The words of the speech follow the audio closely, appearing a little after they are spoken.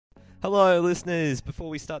Hello, listeners. Before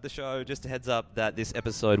we start the show, just a heads up that this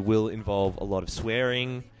episode will involve a lot of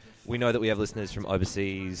swearing. We know that we have listeners from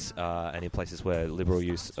overseas and in places where liberal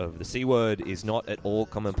use of the C word is not at all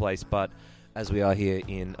commonplace, but as we are here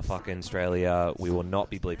in fucking Australia, we will not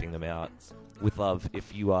be bleeping them out. With love,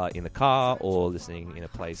 if you are in the car or listening in a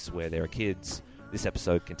place where there are kids, this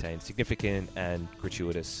episode contains significant and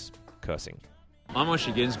gratuitous cursing. I'm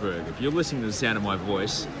Osher Ginsberg. If you're listening to the sound of my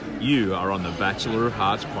voice, you are on the Bachelor of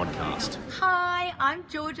Hearts podcast. Hi, I'm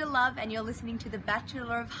Georgia Love, and you're listening to the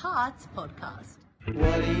Bachelor of Hearts podcast.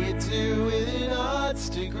 What do you do with an arts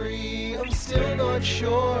degree? I'm still not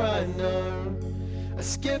sure I know. I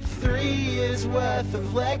skipped 3 years worth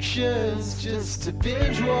of lectures just to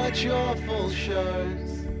binge watch your full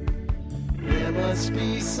shows. There must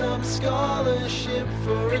be some scholarship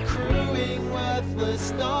for accruing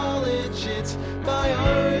worthless knowledge. It's my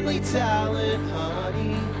only talent,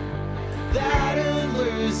 honey, that and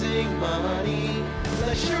losing money.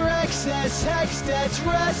 Let your excess hex debts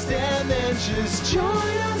rest and then just join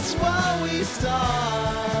us while we start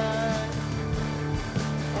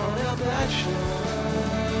on our Bachelor.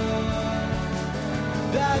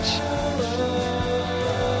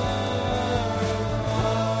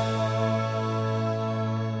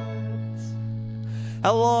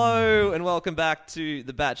 Hello, and welcome back to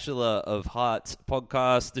the Bachelor of Hearts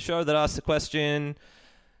podcast, the show that asks the question,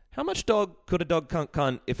 how much dog could a dog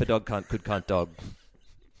cunt if a dog cunt could cunt dog?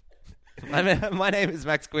 My name is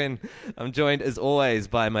Max Quinn. I'm joined, as always,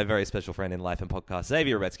 by my very special friend in life and podcast,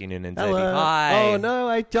 Xavier Uretsky-Noonan. Hello. Xavier, hi. Oh, no,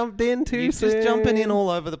 I jumped in too You're soon. just jumping in all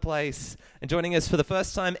over the place. And joining us for the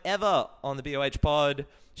first time ever on the BOH pod,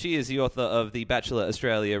 she is the author of the Bachelor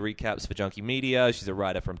Australia recaps for Junkie Media. She's a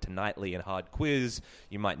writer from Tonightly and Hard Quiz.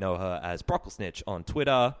 You might know her as Brocklesnitch on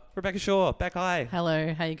Twitter. Rebecca Shaw, back hi.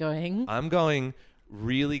 Hello, how you going? I'm going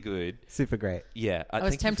really good. Super great. Yeah, I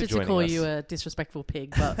was thank you for tempted to joining call us. you a disrespectful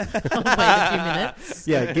pig, but I'll wait a few minutes.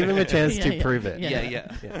 Yeah, give him a chance Yeah, to yeah, prove it. yeah.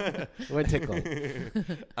 Yeah. It won't take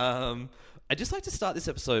long. I'd just like to start this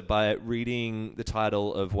episode by reading the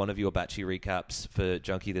title of one of your Batchy recaps for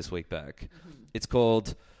Junkie this week back. It's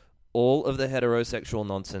called All of the Heterosexual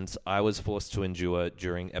Nonsense I Was Forced to Endure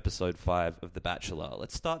During Episode 5 of The Bachelor.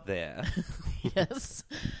 Let's start there. Yes.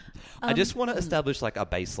 I just want to establish like a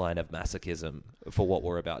baseline of masochism for what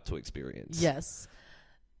we're about to experience. Yes.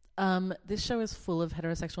 This show is full of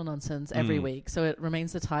heterosexual nonsense every week, so it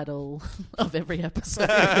remains the title of every episode.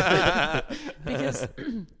 Because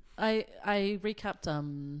I recapped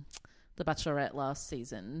The Bachelorette last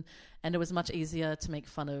season, and it was much easier to make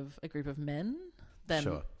fun of a group of men than...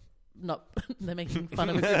 Sure. Not they're making fun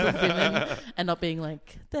of a group of women and not being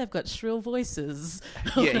like, they've got shrill voices.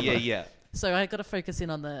 Yeah. So I got to focus in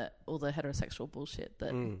on all the heterosexual bullshit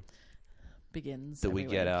that begins That we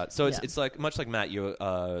every get week. out. So Yeah. it's like, much like Matt, you're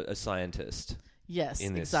a scientist. Yes,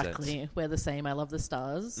 in this exactly. sense. We're the same. I love the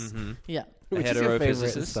stars. Yeah. Which is your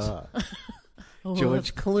favorite heterophysicist. star? Oh,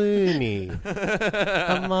 George Clooney.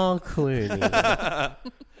 Amal Clooney.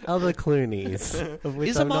 Other Cloonies. Of which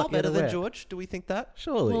Is I'm Amal not yet better than aware. George? Do we think that?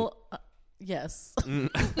 Surely. Well, yes.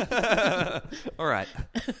 All right.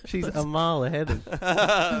 She's Amal ahead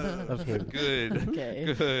of him. Good.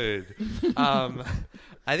 Okay. Good.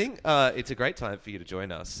 I think it's a great time for you to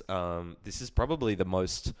join us. This is probably the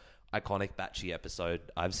most iconic Batchy episode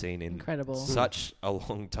I've seen in Incredible. such a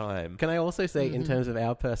long time. Can I also say, in terms of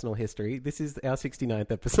our personal history, this is our 69th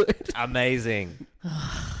episode. Amazing.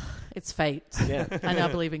 It's fate. Yeah. I now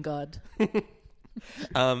believe in God.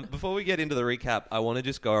 Before we get into the recap, I want to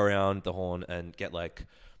just go around the horn and get like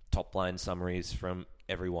top line summaries from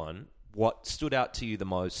everyone. What stood out to you the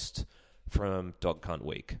most from Dog Cunt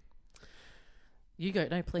Week? You go.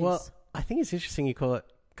 No, please. Well, I think it's interesting you call it,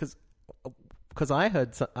 because I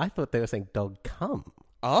thought they were saying dog cum.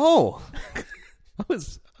 Oh, I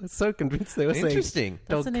was so convinced they were saying interesting.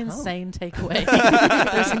 That's dog an cum. insane takeaway.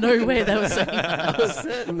 There's no way they were saying that. I was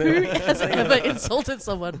certain they Who were has saying ever that. insulted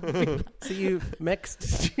someone? See you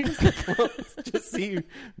mexed. Just see you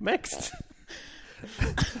mexed.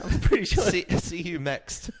 I'm pretty sure. See you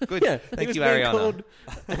next. Good. Yeah, Thank he you, was being Ariana. called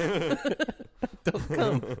dog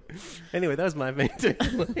cum. Anyway, that was my main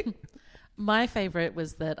takeaway. My favorite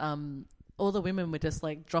was that all the women were just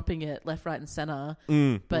like dropping it left, right, and center.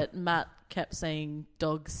 But Matt kept saying,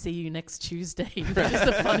 "Dog, see you next Tuesday," which is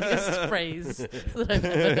the funniest phrase that I've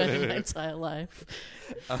ever heard in my entire life.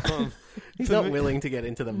 He's not willing to get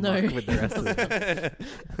into the No. muck with the rest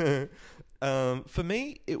of them. For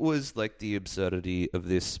me, it was like the absurdity of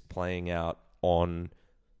this playing out on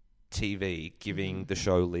TV, giving the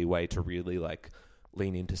show leeway to really like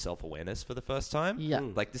lean into self-awareness for the first time. Yeah.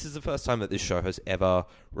 Like, this is the first time that this show has ever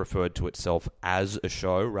referred to itself as a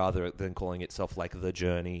show rather than calling itself, like, The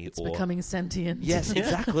Journey. It's becoming sentient. Yes,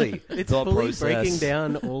 exactly. It's The fully process. breaking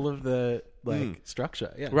down all of the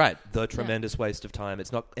structure. Yeah. Right. The tremendous waste of time.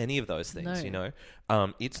 It's not any of those things, No. you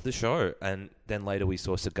know. It's the show. And then later we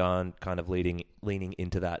saw Sagan kind of leaning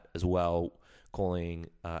into that as well, calling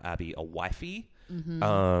Abby a wifey.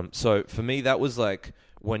 So for me, that was like,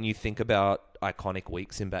 when you think about iconic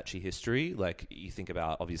weeks in Batchy history, like, you think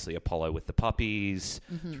about, obviously, Apollo with the puppies,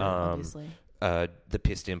 Obviously. the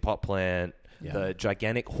pissed in pot plant, the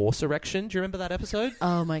gigantic horse erection. Do you remember that episode?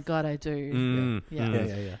 Oh my God, I do. Yeah.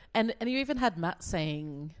 Yeah. And you even had Matt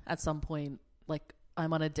saying at some point, like,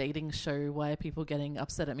 I'm on a dating show. Why are people getting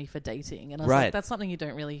upset at me for dating? And I was Right. like, that's something you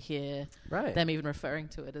don't really hear Right. them even referring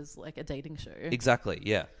to it as like a dating show. Exactly,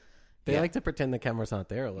 yeah. They like to pretend the cameras aren't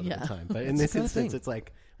there a lot of the time. But in It's this the kind of instance, thing. it's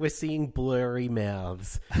like, we're seeing blurry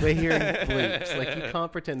mouths. We're hearing bleeps. Like, you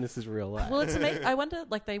can't pretend this is real life. Well, it's amazing. I wonder,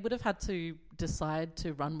 like, they would have had to decide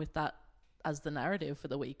to run with that as the narrative for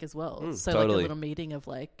the week as well. So, like, a Totally. little meeting of,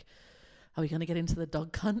 like, are we going to get into the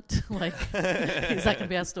dog cunt? Like, is that going to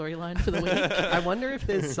be our storyline for the week? I wonder if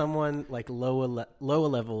there's someone like lower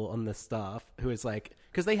level on the staff who is like,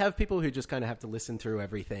 because they have people who just kind of have to listen through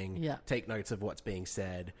everything, take notes of what's being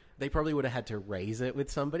said. They probably would have had to raise it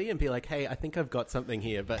with somebody and be like, hey, I think I've got something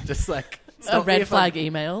here, but just like A stop me red if flag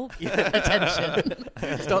email. Attention.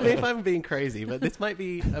 stop me if I'm being crazy, but this might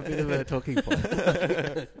be a bit of a talking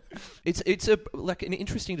point. It's a like an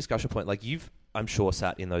interesting discussion point. Like, you've, I'm sure,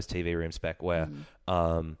 sat in those TV rooms back where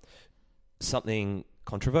something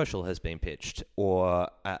controversial has been pitched, or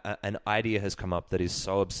an idea has come up that is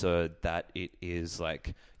so absurd that it is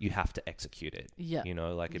like, you have to execute it. Yeah. You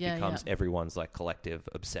know, like, it Yeah, becomes yeah. everyone's like collective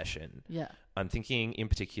obsession. Yeah. I'm thinking in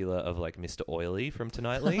particular of like Mr. Oily from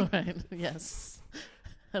Tonightly. Right. Yes.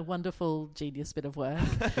 A wonderful genius bit of work.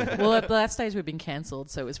 Well, at that stage we'd been cancelled,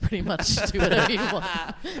 so it was pretty much do whatever you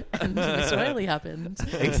want. And Mr. Oily happened.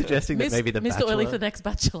 Are you suggesting that maybe the Mr. Bachelor... Oily for the next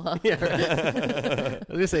Bachelor. Yeah, right. I was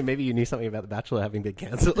going to say, maybe you knew something about The Bachelor having been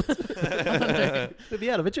cancelled. They'd be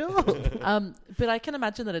out of a job. But I can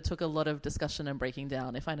imagine that it took a lot of discussion and breaking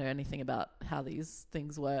down, if I know anything about how these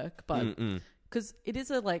things work. But because it is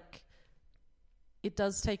it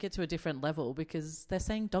does take it to a different level, because they're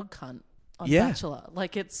saying dog cunt on Bachelor.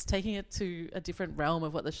 Like, it's taking it to a different realm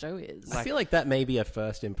of what the show is. I feel like that may be a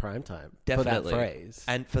first in prime time Definitely. for that phrase.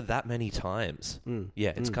 And for that many times.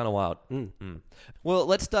 Yeah, it's kind of wild. Well,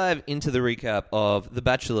 let's dive into the recap of The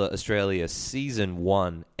Bachelor Australia Season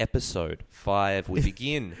 1, Episode 5. We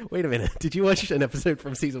begin... Wait a minute. Did you watch an episode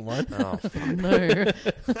from Season 1? Oh, No.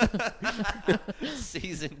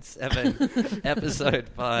 Season 7, Episode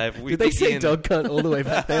 5. We Did they say begin... dog cunt all the way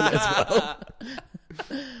back then as well?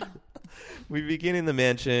 We begin in the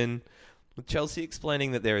mansion with Chelsea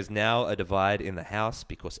explaining that there is now a divide in the house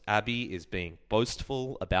because Abby is being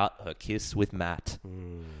boastful about her kiss with Matt.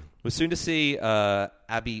 We're soon to see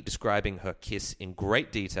Abby describing her kiss in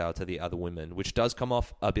great detail to the other women, which does come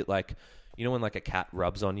off a bit like, you know, when like a cat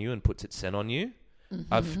rubs on you and puts its scent on you?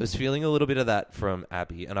 I was feeling a little bit of that from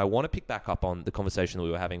Abby, and I want to pick back up on the conversation that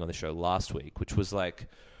we were having on the show last week, which was like,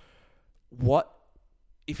 what...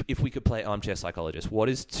 If we could play armchair psychologist, what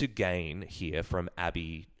is to gain here from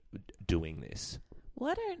Abby doing this?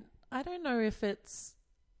 Well, I don't know if it's...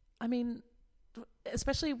 I mean,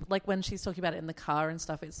 especially like when she's talking about it in the car and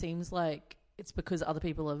stuff, it seems like it's because other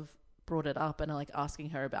people have brought it up and are like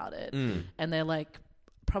asking her about it. And they're like,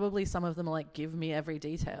 probably some of them are like, give me every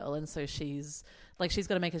detail. And so she's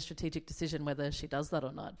got to make a strategic decision whether she does that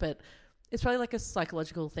or not. But it's probably like a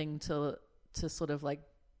psychological thing to sort of like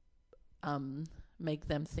make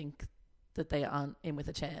them think that they aren't in with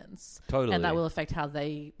a chance. Totally. And that will affect how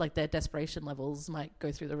they, like, their desperation levels might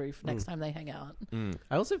go through the roof next time they hang out.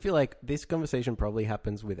 I also feel like this conversation probably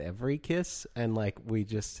happens with every kiss, and like we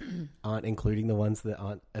just aren't including the ones that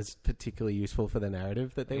aren't as particularly useful for the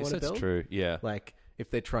narrative that they want to build. That's true, yeah. Like,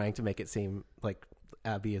 if they're trying to make it seem like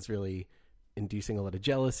Abby is really inducing a lot of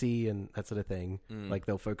jealousy and that sort of thing, like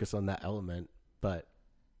they'll focus on that element, but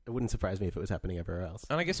it wouldn't surprise me if it was happening everywhere else.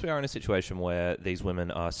 And I guess we are in a situation where these women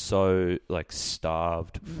are so like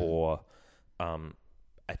starved for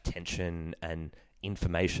attention and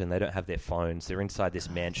information. They don't have their phones. They're inside this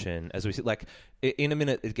mansion. As we see, like, in a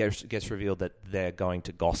minute, it gets revealed that they're going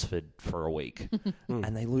to Gosford for a week.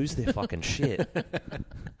 And they lose their fucking shit.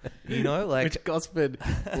 You know, like... Which Gosford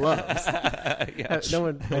loves. No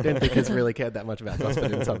one, I don't think, has really cared that much about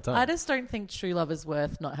Gosford in some time. I just don't think true love is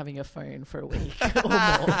worth not having a phone for a week or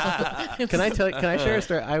more. Can I share a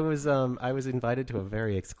story? I was invited to a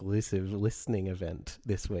very exclusive listening event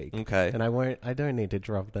this week. Okay. And I don't need to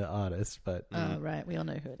drop the artist, but... Right, we all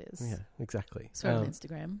know who it is. Yeah, exactly. It's on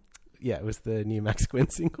Instagram. Yeah, it was the new Max Quinn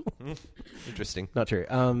single. Interesting. Not true.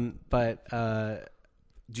 But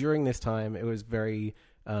during this time, it was very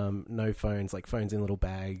no phones, like phones in little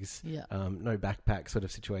bags, no backpack sort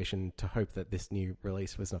of situation, to hope that this new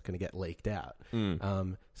release was not going to get leaked out.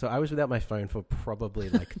 So I was without my phone for probably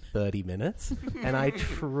like 30 minutes, and I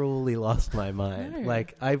truly lost my mind. No.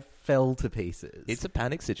 Like, I fell to pieces. It's a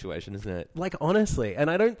panic situation, isn't it? Like, honestly. And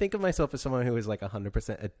I don't think of myself as someone who is like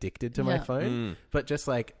 100% addicted to my phone, but just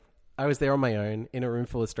like, I was there on my own in a room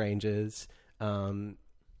full of strangers.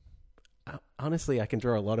 Honestly, I can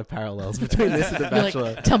draw a lot of parallels between this and The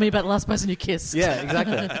Bachelor. Like, tell me about the last person you kissed. Yeah,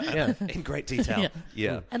 exactly. Yeah, in great detail.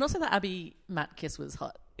 Yeah. And also the Abby Matt kiss was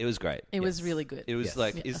hot. It was great. It was really good. It was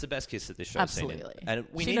it's the best kiss that this show's Absolutely. seen. And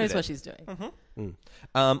she knows what she's doing.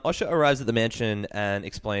 Osher arrives at the mansion and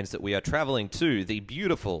explains that we are traveling to the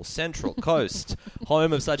beautiful Central Coast,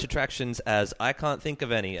 home of such attractions as I can't think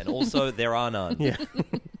of any, and also there are none. Yeah.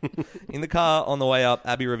 In the car on the way up,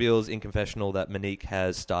 Abby reveals in confessional that Monique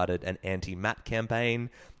has started an anti-Matt campaign,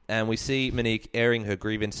 and we see Monique airing her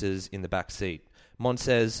grievances in the back seat. Mon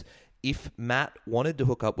says, if Matt wanted to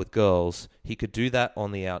hook up with girls, he could do that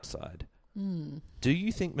on the outside. Do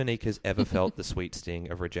you think Monique has ever felt the sweet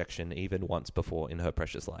sting of rejection even once before in her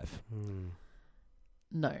precious life?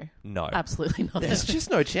 No. No. Absolutely not. There's just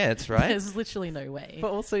no chance, right? There's literally no way.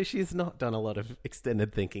 But also, she's not done a lot of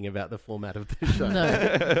extended thinking about the format of the show.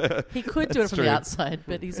 No. He could do it from the outside,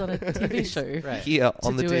 but he's on a TV show. Right. Here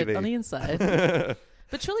on the to do TV. it on the inside.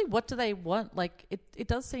 But surely, what do they want? Like, it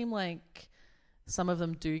does seem like some of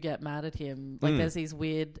them do get mad at him. Like, there's these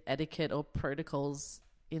weird etiquette or protocols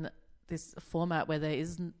in this format where there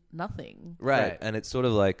is nothing. Right. And it's sort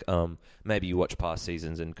of like maybe you watch past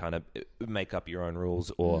seasons and kind of make up your own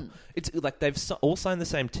rules, or it's like they've all signed the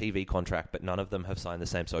same TV contract, but none of them have signed the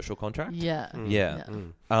same social contract. Yeah.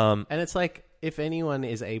 And it's like, if anyone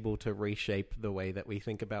is able to reshape the way that we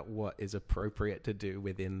think about what is appropriate to do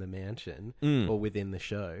within the mansion or within the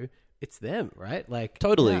show, it's them, right? Like,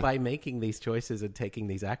 totally. By making these choices and taking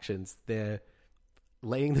these actions, they're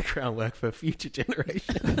laying the groundwork for future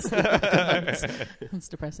generations. It's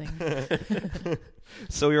depressing.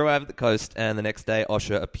 So we arrive at the coast, and the next day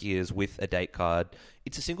Osher appears with a date card.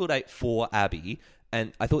 It's a single date for Abby,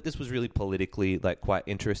 and I thought this was really politically like quite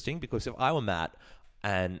interesting, because if I were Matt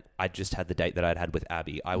and I just had the date that I'd had with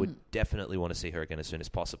Abby, I would definitely want to see her again as soon as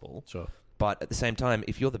possible. Sure. But at the same time,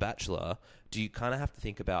 if you're the Bachelor, do you kind of have to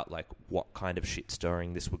think about like what kind of shit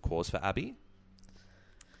stirring this would cause for Abby?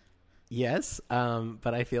 Yes,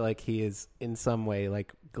 but I feel like he is in some way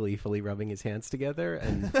like gleefully rubbing his hands together,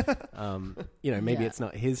 and maybe it's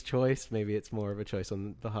not his choice, maybe it's more of a choice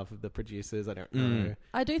on behalf of the producers. I don't know.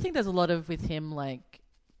 I do think there's a lot of with him like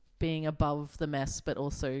being above the mess, but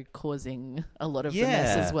also causing a lot of the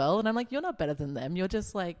mess as well. And I'm like, you're not better than them. You're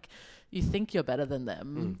just like, you think you're better than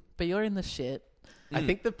them, but you're in the shit. I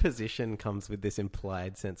think the position comes with this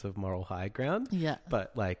implied sense of moral high ground. Yeah,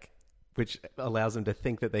 but like, which allows them to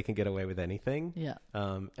think that they can get away with anything. Yeah.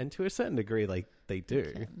 And to a certain degree, like, they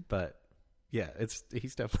do. But, yeah,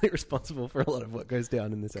 he's definitely responsible for a lot of what goes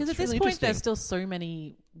down in this episode. Because at this point, there's still so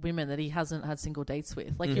many women that he hasn't had single dates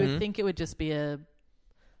with. Like, you would think it would just be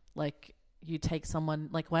you take someone...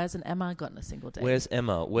 Like, why hasn't Emma gotten a single date? Where's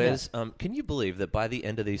Emma? Can you believe that by the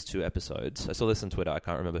end of these 2 episodes... I saw this on Twitter. I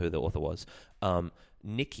can't remember who the author was.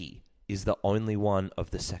 Nikki is the only one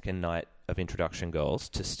of the second night of introduction girls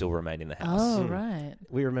to still remain in the house. Oh, right.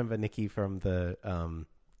 We remember Nikki from the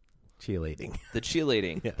cheerleading. The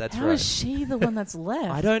cheerleading. Yeah. That's How right. How is she the one that's left?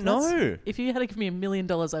 I don't know. If you had to give me $1 million,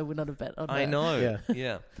 I would not have bet on her. I know.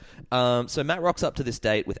 Yeah. So Matt rocks up to this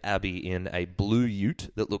date with Abby in a blue ute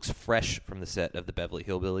that looks fresh from the set of the Beverly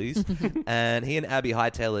Hillbillies. And he and Abby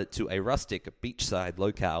hightail it to a rustic beachside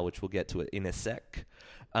locale, which we'll get to it in a sec.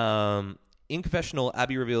 In confessional,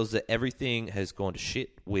 Abby reveals that everything has gone to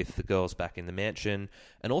shit with the girls back in the mansion,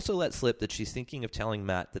 and also lets slip that she's thinking of telling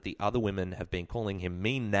Matt that the other women have been calling him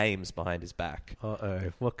mean names behind his back.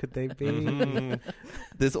 Uh-oh, what could they be?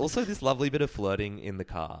 There's also this lovely bit of flirting in the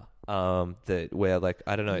car, where, like,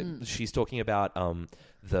 I don't know, she's talking about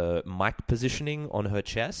the mic positioning on her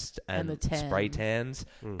chest and the tan. spray tans,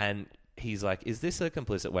 and he's like, is this a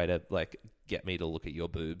complicit way to like get me to look at your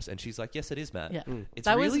boobs? And she's like, yes, it is, Matt. Yeah. It's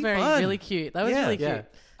that really was fun. really cute. That was really cute.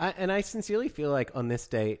 And I sincerely feel like on this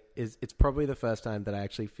date it's probably the first time that I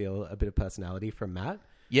actually feel a bit of personality from Matt.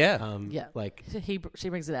 Yeah. Like she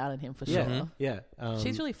brings it out in him for yeah, sure. Yeah.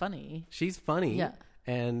 She's really funny. She's funny. Yeah.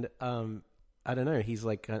 And I don't know. He's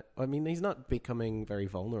like, I mean, he's not becoming very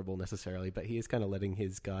vulnerable necessarily, but he is kind of letting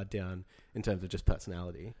his guard down in terms of just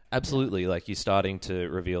personality. Absolutely. Like, you're starting to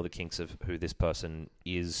reveal the kinks of who this person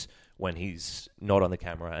is when he's not on the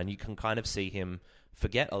camera, and you can kind of see him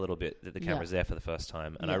forget a little bit that the camera's there for the first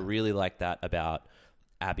time. And I really like that about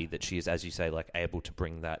Abby, that she is, as you say, like able to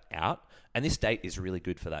bring that out. And this date is really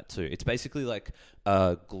good for that too. It's basically like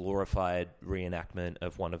a glorified reenactment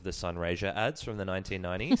of one of the Sunraysia ads from the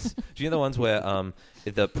 1990s. Do you know the ones where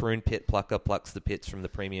the prune pit plucker plucks the pits from the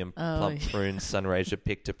premium plump prunes Sunraysia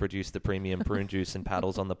pick to produce the premium prune juice and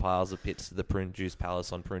paddles on the piles of pits to the prune juice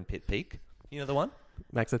palace on Prune Pit Peak? You know the one?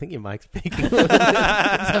 Max, I think your mic's peaking. He's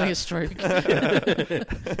having a stroke.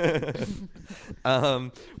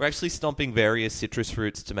 We're actually stomping various citrus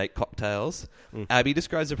fruits to make cocktails. Abby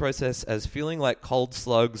describes the process as feeling like cold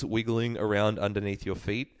slugs wiggling around underneath your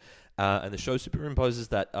feet. And the show superimposes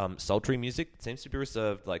that sultry music that seems to be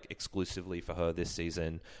reserved like exclusively for her this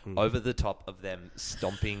season over the top of them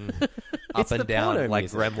stomping up and down like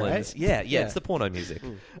music, gremlins. Right? Yeah, it's the porno music.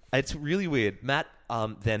 It's really weird. Matt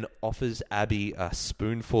then offers Abby a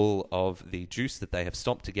spoonful of the juice that they have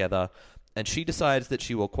stomped together, and she decides that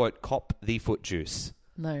she will, quote, cop the foot juice.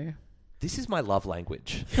 No. This is my love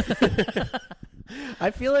language.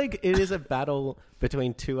 I feel like it is a battle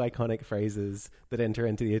between two iconic phrases that enter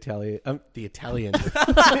into the Italian.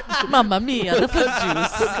 Mamma mia, the foot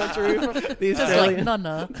juice.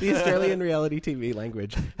 The Australian reality TV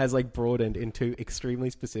language has like broadened into extremely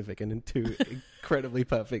specific and into incredibly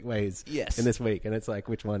perfect ways in this week. And it's like,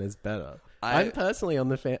 which one is better? I'm personally on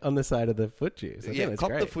the side of the foot juice. I think it's cop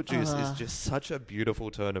great. the foot juice is just such a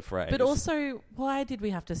beautiful turn of phrase. But also, why did we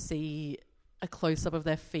have to see a close-up of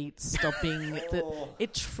their feet stopping?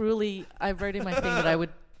 It truly... I wrote in my thing that I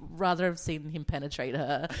would rather have seen him penetrate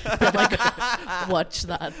her than like watch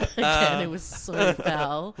that again. It was so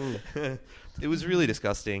foul. It was really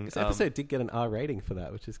disgusting. This episode did get an R rating for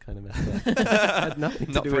that, which is kind of messed up. It had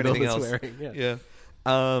nothing to do with all the swearing.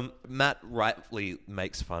 Yeah. Matt rightly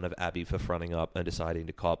makes fun of Abby for fronting up and deciding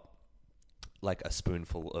to cop like a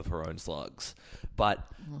spoonful of her own slugs. But...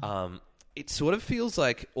 it sort of feels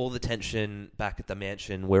like all the tension back at the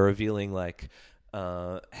mansion, we're revealing like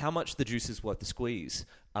how much the juice is worth the squeeze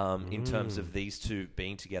in terms of these two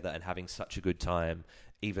being together and having such a good time,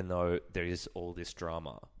 even though there is all this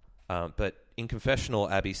drama. But in confessional,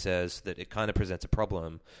 Abby says that it kind of presents a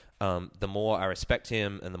problem. The more I respect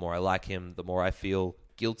him and the more I like him, the more I feel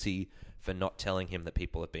guilty for not telling him that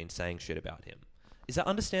people have been saying shit about him. Is that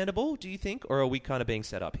understandable, do you think? Or are we kind of being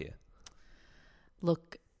set up here?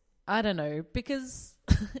 Look, I don't know, because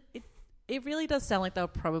it really does sound like they were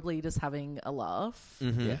probably just having a laugh.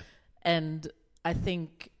 Mm-hmm. Yeah. And I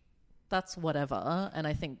think that's whatever. And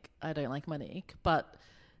I don't like Monique, but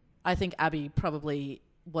I think Abby probably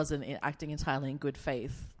wasn't acting entirely in good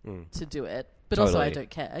faith to do it. But also, I don't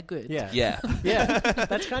care. Good. Yeah.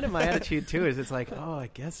 That's kind of my attitude too. Is it's like, oh, I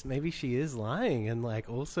guess maybe she is lying, and like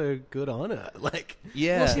also good on her. Like,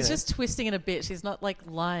 well, she's just twisting it a bit. She's not like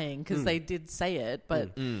lying because they did say it,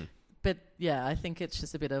 but yeah, I think it's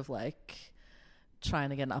just a bit of like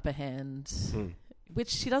trying to get an upper hand, which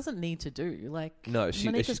she doesn't need to do. Like, no,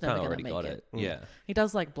 she's kind of already got it. Yeah, he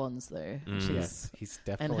does like blondes though. He's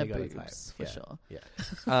definitely and her got boobs for sure.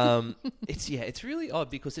 Yeah. It's really odd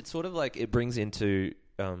because it's sort of like it brings into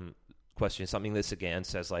question something that Sagan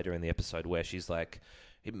says later in the episode where she's like,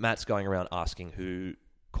 Matt's going around asking who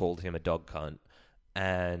called him a dog cunt,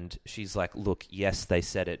 and she's like, look, yes, they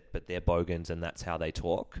said it, but they're bogans and that's how they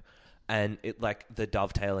talk. And it like the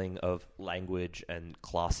dovetailing of language and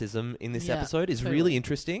classism in this episode is really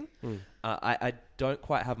interesting. I don't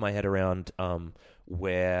quite have my head around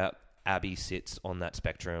where Abby sits on that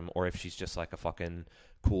spectrum, or if she's just like a fucking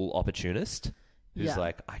cool opportunist who's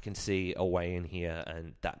like, I can see a way in here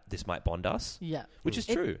and that this might bond us. Yeah. Which is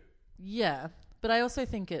true. Yeah. But I also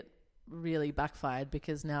think it really backfired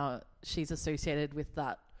because now she's associated with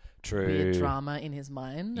that weird drama in his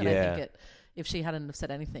mind. And I think if she hadn't have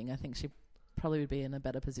said anything, I think she probably would be in a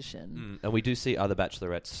better position. And we do see other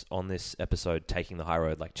bachelorettes on this episode taking the high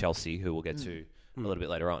road, like Chelsea, who we'll get to a little bit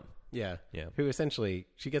later on. Yeah. Who essentially,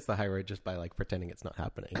 she gets the high road just by like pretending it's not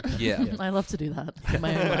happening. Yeah. I love to do that in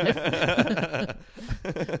my own life.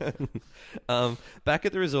 Back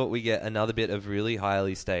at the resort, we get another bit of really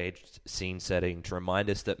highly staged scene setting to remind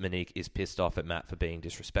us that Monique is pissed off at Matt for being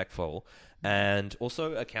disrespectful, and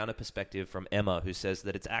also a counter perspective from Emma, who says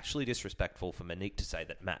that it's actually disrespectful for Monique to say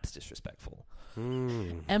that Matt's disrespectful.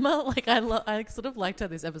 Emma, like, I sort of liked her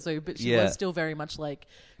this episode, but she was still very much like,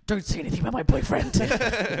 don't say anything about my boyfriend.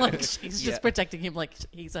 Like, she's just protecting him like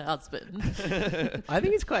he's her husband. I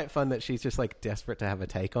think it's quite fun that she's just like desperate to have a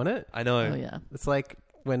take on it. I know. Oh, yeah. It's like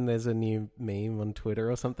when there's a new meme on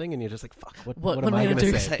Twitter or something and you're just like, fuck, what am am I going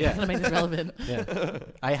to say? Yeah. What am I make this relevant? Yeah.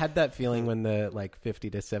 I had that feeling when the like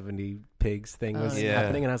 50 to 70 pigs thing was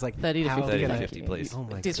happening, and I was like, 30 to 50, please. Oh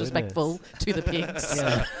my disrespectful to the pigs.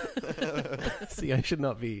 Yeah. See, I should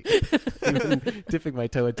not be even dipping my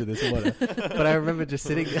toe into this water. But I remember just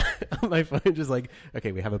sitting on my phone just like,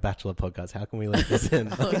 okay, we have a Bachelor podcast. How can we let this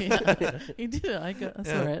in? Oh, yeah. You did it. I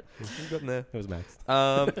saw it. You got in there. It was Max.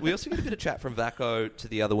 We also get a bit of chat from Vako to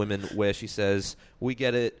the other women where she says, we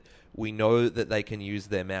get it. We know that they can use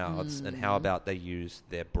their mouths, and how about they use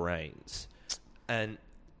their brains? And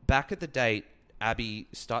back at the date, Abby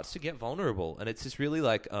starts to get vulnerable, and it's just really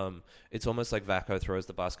like, it's almost like Vako throws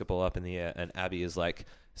the basketball up in the air, and Abby is like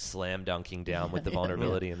slam dunking down with the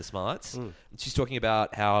vulnerability and the smarts. And she's talking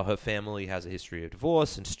about how her family has a history of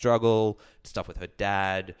divorce and struggle, stuff with her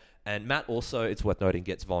dad. And Matt also, it's worth noting,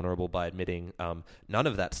 gets vulnerable by admitting none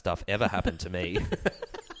of that stuff ever happened to me.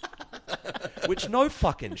 Which, no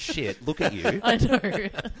fucking shit. Look at you. I know.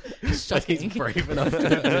 But he's brave enough to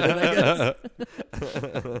admit it,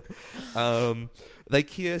 I guess. They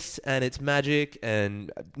kiss, and it's magic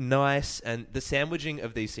and nice. And the sandwiching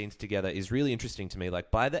of these scenes together is really interesting to me.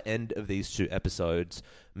 Like, by the end of these 2 episodes,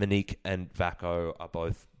 Monique and Vako are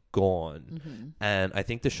both gone. And I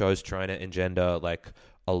think the show's trying to engender, like,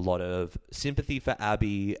 a lot of sympathy for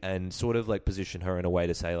Abby and sort of, like, position her in a way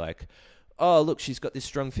to say, like, oh, look, she's got this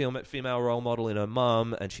strong female role model in her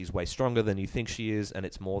mum, and she's way stronger than you think she is, and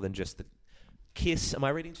it's more than just the kiss. Am I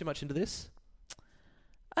reading too much into this?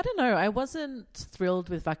 I don't know. I wasn't thrilled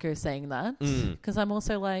with Vako saying that, because I'm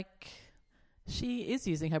also like, she is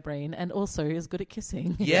using her brain and also is good at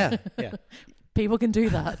kissing. Yeah. Yeah. People can do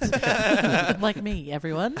that. Like me,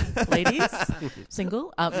 everyone. Ladies.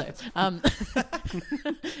 Single. No.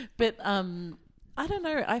 But I don't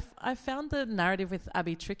know. I found the narrative with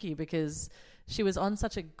Abby tricky because she was on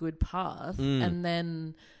such a good path, and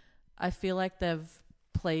then I feel like they've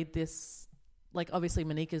played this, like, obviously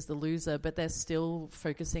Monique is the loser, but they're still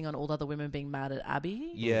focusing on all the other women being mad at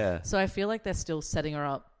Abby. Yeah. So I feel like they're still setting her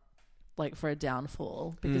up, like, for a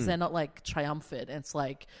downfall, because they're not, like, triumphant. It's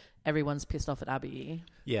like everyone's pissed off at Abby.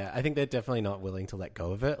 Yeah, I think they're definitely not willing to let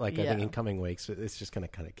go of it. Like, I think in coming weeks, it's just going to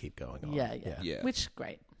kind of keep going on. Yeah. Which,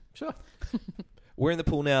 great. Sure. We're in the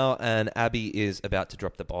pool now, and Abby is about to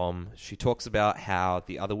drop the bomb. She talks about how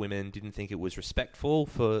the other women didn't think it was respectful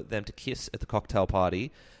for them to kiss at the cocktail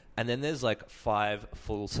party. And then there's like 5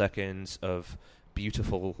 full seconds of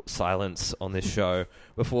beautiful silence on this show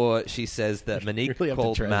before she says that Monique really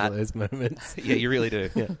called Matt... those moments. Yeah, you really do.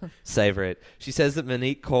 Savor it. She says that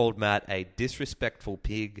Monique called Matt a disrespectful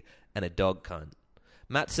pig and a dog cunt.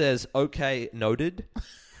 Matt says, okay, noted.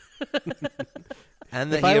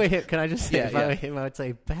 And if I were him, can I just say, if I were him, I would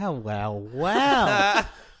say, bow, wow, wow.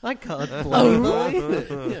 I can't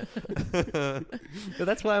believe it. But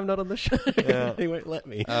that's why I'm not on the show. Yeah. He won't let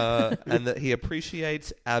me. And that he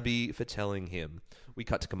appreciates Abby for telling him. We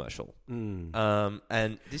cut to commercial. And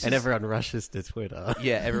everyone rushes to Twitter.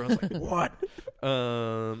 Yeah, everyone's like, what?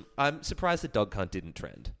 I'm surprised the dog cunt didn't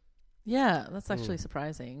trend. Yeah, that's actually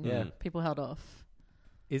surprising. Yeah. People held off.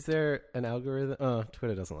 Is there an algorithm? Oh,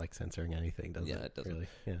 Twitter doesn't like censoring anything, does it? Yeah, it doesn't. Really?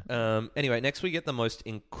 Yeah. Anyway, next we get the most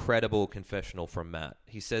incredible confessional from Matt.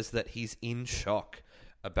 He says that he's in shock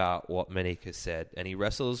about what Monique has said, and he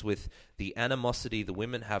wrestles with the animosity the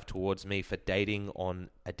women have towards me for dating on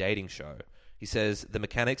a dating show. He says, the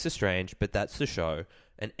mechanics are strange, but that's the show,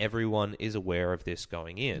 and everyone is aware of this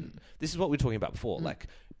going in. This is what we were talking about before. Like,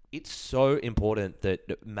 it's so important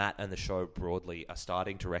that Matt and the show broadly are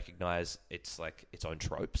starting to recognize it's like its own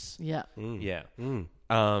tropes. Yeah. Yeah.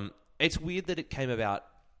 It's weird that it came about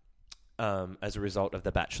as a result of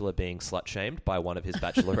The Bachelor being slut-shamed by one of his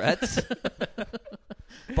bachelorettes.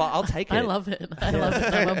 But I'll take it. I love it.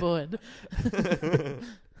 I'm on board.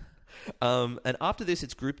 And after this,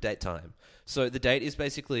 it's group date time. So the date is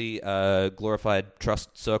basically a glorified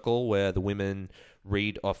trust circle where the women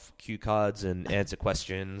read off cue cards and answer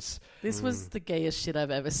questions. This was the gayest shit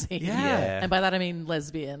I've ever seen. Yeah. And by that I mean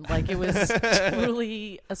lesbian. Like, it was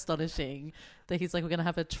truly astonishing that he's like, we're going to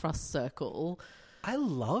have a trust circle. I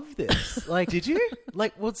love this. Like, Did you?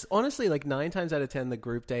 Like, what's honestly like 9 times out of 10, the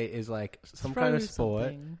group date is like some kind of sport.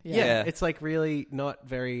 Something. Yeah, it's like really not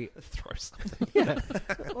very. Throw something. Yeah,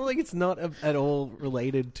 well, like it's not at all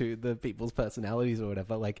related to the people's personalities or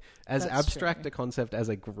whatever. Like, as That's abstract true. a concept as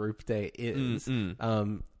a group date is,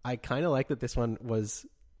 Mm-mm. I kind of like that this one was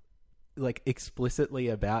like explicitly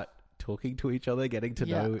about talking to each other, getting to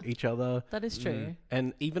know each other. That is true.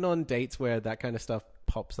 And even on dates where that kind of stuff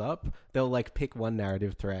pops up, they'll like pick one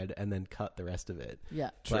narrative thread and then cut the rest of it. Yeah.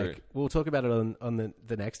 True. Like, we'll talk about it on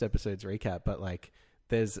the next episode's recap, but like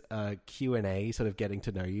there's a Q&A sort of getting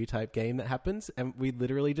to know you type game that happens, and we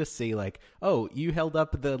literally just see like, oh, you held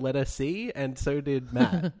up the letter C and so did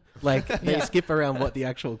Matt. Like, they skip around what the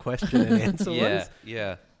actual question and answer was.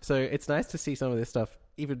 Yeah. So it's nice to see some of this stuff,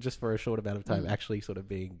 even just for a short amount of time, actually sort of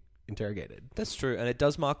being interrogated. That's true, and it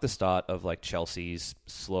does mark the start of like Chelsea's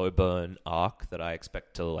slow burn arc that I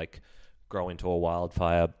expect to like grow into a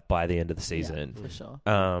wildfire by the end of the season. Yeah, for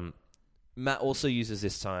sure. Matt also uses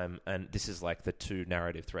this time, and this is like the 2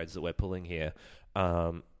 narrative threads that we're pulling here.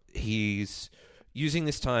 He's using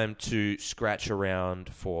this time to scratch around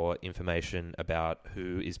for information about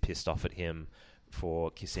who is pissed off at him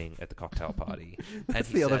for kissing at the cocktail party. That's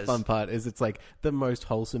the other fun part, is it's like the most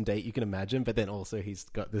wholesome date you can imagine, but then also he's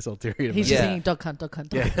got this ulterior He's motive. just saying dog cunt, dog cunt,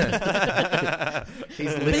 dog cunt.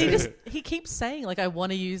 He's But listening. he keeps saying, like, I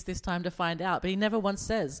want to use this time to find out, but he never once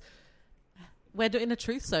says, we're doing a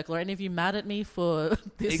truth circle. Are any of you mad at me for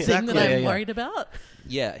this thing that I'm worried about?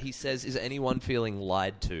 Yeah, he says, is anyone feeling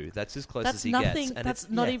lied to? That's as close That's as he nothing. gets. And That's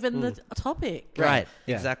it's- not even the topic. Right,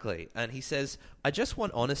 Yeah. exactly. And he says, I just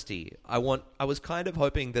want honesty. I was kind of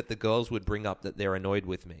hoping that the girls would bring up that they're annoyed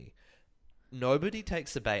with me. Nobody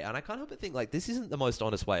takes the bait, and I can't help but think, like, this isn't the most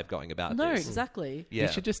honest way of going about No, this. exactly. Yeah. You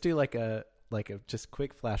should just do like a just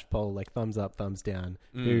quick flash poll, like thumbs up, thumbs down.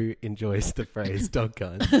 Who enjoys the phrase dog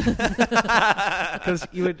cunt? Because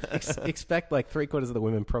you would expect like 3/4 of the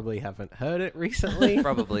women probably haven't heard it recently.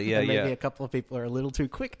 Probably, yeah, And maybe yeah. a couple of people are a little too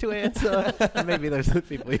quick to answer. And maybe those are the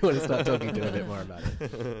people you want to start talking to a bit more about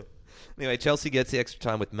it. Anyway, Chelsea gets the extra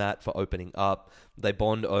time with Matt for opening up. They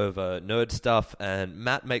bond over nerd stuff, and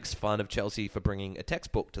Matt makes fun of Chelsea for bringing a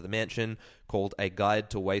textbook to the mansion called A Guide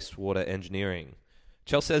to Wastewater Engineering.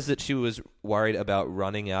 Chelsea says that she was worried about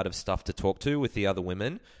running out of stuff to talk to with the other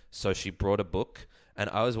women, so she brought a book. And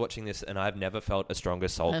I was watching this, and I've never felt a stronger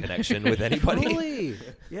soul connection with anybody. Totally.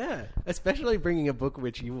 Yeah. Especially bringing a book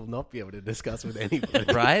which you will not be able to discuss with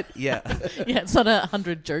anybody. Right? Yeah. Yeah, it's not a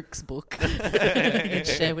 100 jokes book you can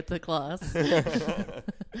share with the class.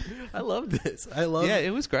 I love this. I love Yeah,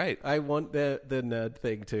 it was great. I want the nerd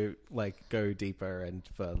thing to like go deeper and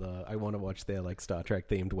further. I want to watch their like Star Trek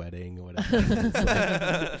themed wedding or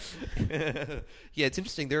whatever. Yeah, it's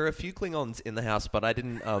interesting. There are a few Klingons in the house, but I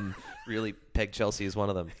didn't really peg Chelsea as one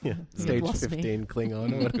of them. Yeah. Stage lost me. 15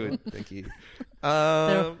 Klingon or whatever. Good, thank you.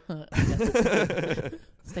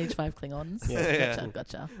 Stage 5 Klingons. Yeah.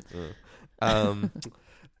 Gotcha.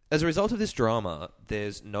 As a result of this drama,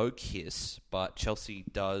 there's no kiss, but Chelsea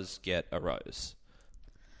does get a rose.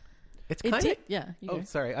 It's It kind did, of yeah. You Oh, go.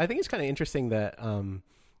 sorry. I think it's kind of interesting that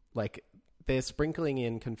like they're sprinkling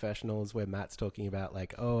in confessionals where Matt's talking about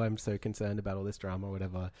like, oh, I'm so concerned about all this drama or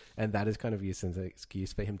whatever, and that is kind of used as an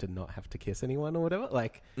excuse for him to not have to kiss anyone or whatever.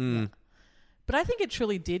 Like, But I think it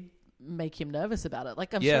truly did make him nervous about it.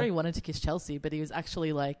 Like, I'm sure he wanted to kiss Chelsea, but he was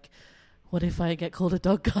actually like, what if I get called a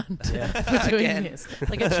dog cunt for doing Again. this?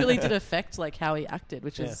 Like, it truly did affect like how he acted,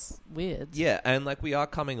 which is weird. Yeah, and like we are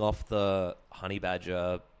coming off the Honey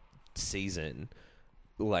Badger season,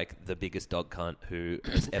 like the biggest dog cunt who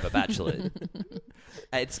has ever bachelored.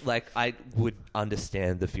 It's like I would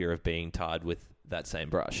understand the fear of being tarred with that same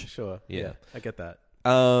brush. sure. Yeah. I get that.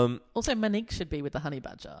 Also, Monique should be with the Honey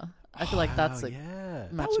Badger. I feel like that's a yeah.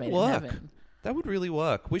 match would made in work. heaven. That would really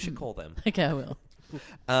work. We should call them. Okay, I will.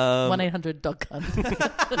 1-800 dog cunt.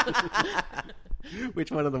 Which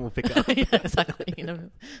one of them will pick up? Yeah, exactly. You know.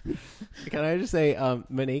 Can I just say,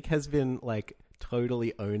 Monique has been like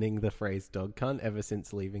totally owning the phrase dog cunt ever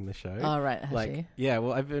since leaving the show. Oh, right. Has Like, she? yeah,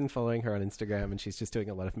 well, I've been following her on Instagram, and she's just doing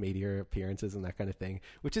a lot of media appearances and that kind of thing,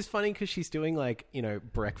 which is funny because she's doing like, you know,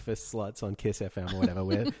 breakfast sluts on Kiss FM or whatever,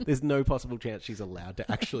 where there's no possible chance she's allowed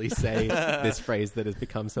to actually say this phrase that has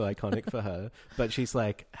become so iconic for her. But she's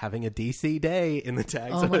like having a DC day in the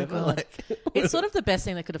tags Oh or my whatever. God. Like, It's sort of the best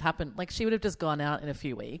thing that could have happened. Like, she would have just gone out in a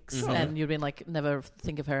few weeks and you'd been like, never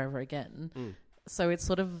think of her ever again. So it's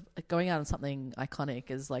sort of going out on something iconic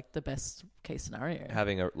is like the best case scenario.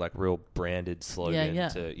 Having a like real branded slogan Yeah.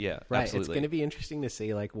 to Right, absolutely. it's going to be interesting to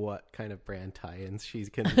see like what kind of brand tie-ins she's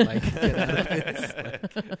going to like get out of this.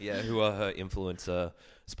 Like, who are her influencer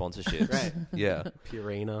sponsorships? Right. Yeah.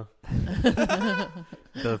 Purina,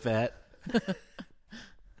 the vet.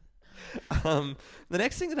 The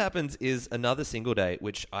next thing that happens is another single date,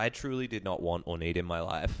 which I truly did not want or need in my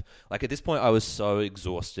life. Like at this point, I was so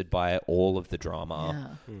exhausted by all of the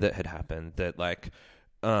drama that had happened that like,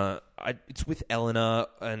 it's with Eleanor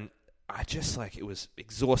and I just like, it was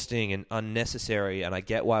exhausting and unnecessary. And I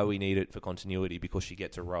get why we need it for continuity because she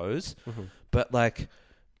gets a rose, but like,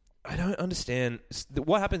 I don't understand.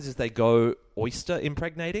 What happens is they go oyster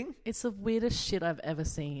impregnating. It's the weirdest shit I've ever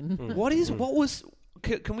seen. What was,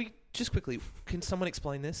 can we just quickly, can someone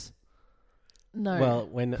explain this? No. Well,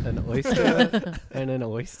 when an oyster and an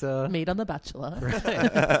oyster meet on The Bachelor.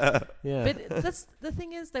 Right. Yeah. But that's the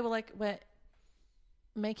thing is they were like, we're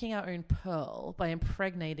making our own pearl by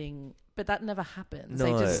impregnating, but that never happens. No.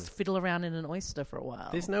 They just fiddle around in an oyster for a while.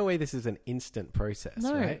 There's no way this is an instant process,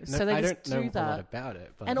 No, right? so they I just don't know do a that. lot about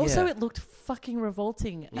it. But And also it looked fucking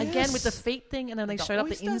revolting. Again with the feet thing, and then they The showed up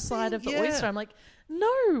the oyster inside thing? of the Yeah. oyster. I'm like,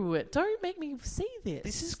 no, don't make me see this.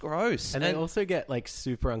 This is gross. And they also get like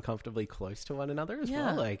super uncomfortably close to one another as Yeah.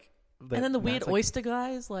 well. Like, and then the weird Matt's like, oyster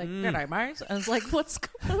guy is like, you know, mate. And it's like, what's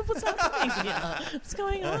happening here? What's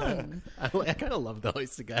going on? I kind of love the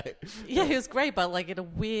oyster guy. Yeah, he was great, but like in a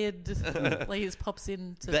weird, like he just pops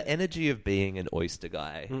into the energy of being an oyster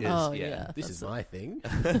guy is, Oh, yeah. This That's is my thing.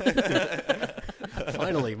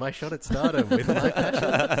 Finally, my shot at stardom with my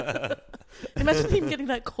passion. Imagine him getting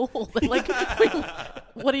that call. Like,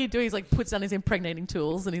 what are you doing? He's like, puts down his impregnating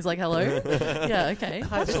tools and he's like, hello? Yeah, okay.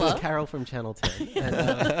 Hi, this is Bachelor. Carol from Channel 10. And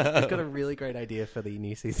I've got a really great idea for the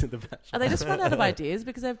new season of The Bachelor. Are they just run out of ideas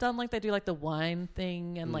because they've done like, they do like the wine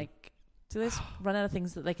thing and like, do they just run out of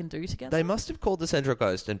things that they can do together? They must have called the Central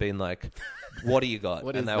Coast and been like, what do you got?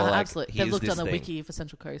 What and is they that? were like, absolutely. here's They've looked this on the thing. wiki for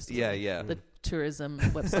Central Coast. Yeah, yeah. The tourism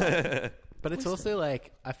website. But it's also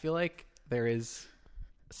like, I feel like there is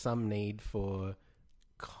some need for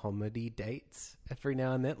comedy dates every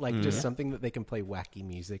now and then, like just something that they can play wacky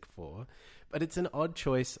music for. But it's an odd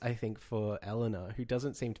choice, I think, for Eleanor, who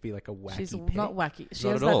doesn't seem to be like a wacky She's pick. not wacky. She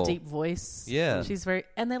Not has at that all. deep voice. Yeah. She's very,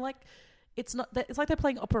 and they're like, it's not. It's like they're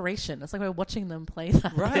playing Operation. It's like we're watching them play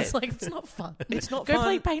that. Right. It's like it's not fun. It's not Go fun.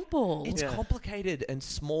 play paintball. It's Yeah. complicated and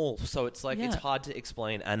small, so it's like it's Yeah. hard to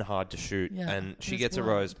explain and hard to shoot. Yeah, And she it's gets a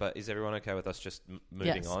wild. rose, but is everyone okay with us just moving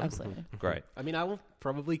Yes, on? absolutely. Great. I mean, I will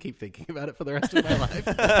probably keep thinking about it for the rest of my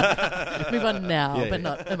life. Move on now, Yeah, but yeah.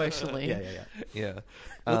 not emotionally. Yeah. Yeah.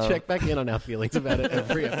 We'll check back in on our feelings about it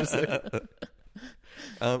every episode.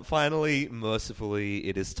 Finally, mercifully,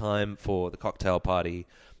 it is time for the cocktail party,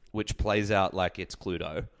 which plays out like it's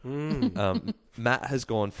Cluedo. Matt has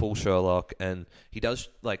gone full Sherlock, and he does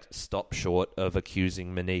like stop short of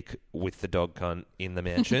accusing Monique with the dog cunt in the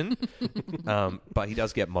mansion, but he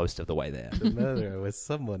does get most of the way there. The murderer was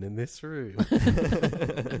someone in this room.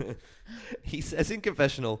 He says in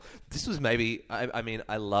confessional, this was maybe, I mean,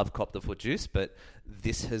 I love Cop the Foot Juice, but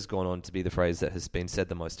this has gone on to be the phrase that has been said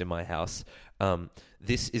the most in my house.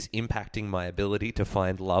 This is impacting my ability to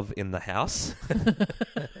find love in the house.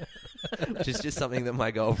 Which is just something that my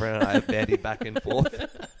girlfriend and I have bandied back and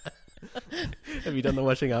forth. Have you done the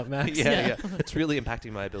washing up, Max? Yeah. It's really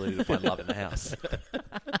impacting my ability to find love in the house.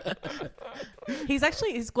 He's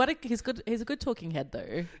a good talking head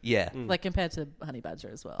though. Yeah. Like compared to Honey Badger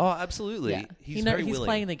as well. Oh, absolutely. yeah. He's very he's willing.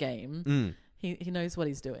 playing the game. Mm. He knows what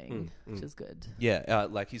he's doing, which is good. Yeah,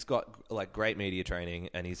 like he's got like great media training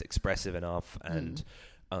and he's expressive enough and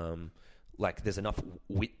like there's enough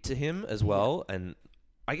wit to him as well, and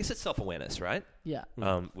I guess it's self-awareness, right? Yeah.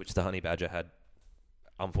 Which the Honey Badger had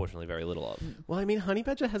unfortunately very little of. Well, I mean, Honey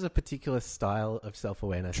Badger has a particular style of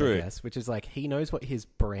self-awareness, True. I guess, which is like he knows what his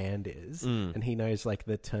brand is, and he knows like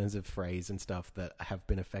the turns of phrase and stuff that have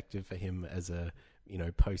been effective for him as a, you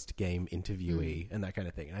know, post-game interviewee and that kind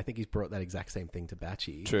of thing. And I think he's brought that exact same thing to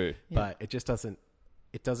Batchy. True. But it just doesn't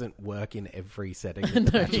work in every setting that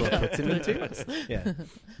the Bachelor puts him into.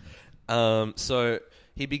 Yeah. So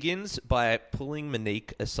he begins by pulling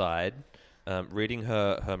Monique aside, reading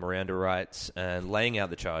her Miranda rights and laying out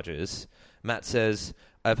the charges. Matt says,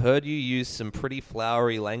 "I've heard you use some pretty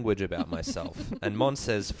flowery language about myself." And Mon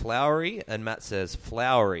says flowery, and Matt says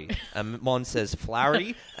flowery. And Mon says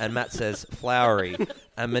flowery, and Matt says flowery.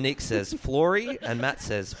 And Monique says flory, and Matt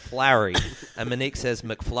says flowery. And Monique says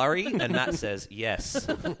McFlurry, and Matt says yes.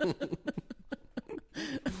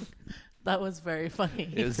 That was very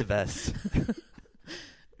funny. It was the best.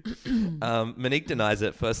 Monique denies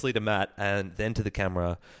it, firstly to Matt and then to the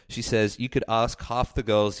camera. She says, you could ask half the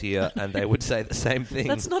girls here and they would say the same thing.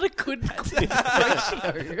 That's not a good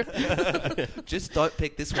ratio. Just don't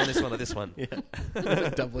pick this one, or this one. Yeah.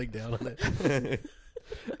 Doubling down on it.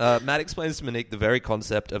 Matt explains to Monique the very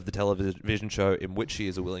concept of the television show in which she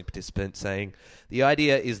is a willing participant, saying, the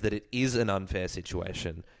idea is that it is an unfair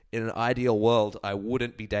situation. In an ideal world, I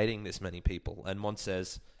wouldn't be dating this many people. And Mon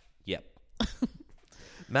says, yep.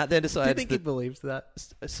 Matt then decides... Do you think he believes that?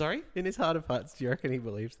 Sorry? In his heart of hearts, do you reckon he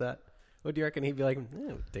believes that? Or do you reckon he'd be like,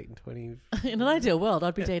 dating 20... In an ideal world,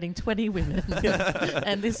 I'd be dating 20 women.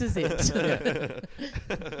 And this is it.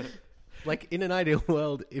 Like, in an ideal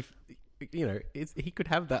world, if... he could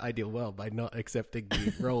have that ideal world by not accepting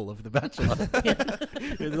the role of the Bachelor.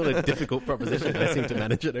 It's not a difficult proposition. I seem to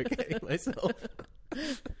manage it okay myself.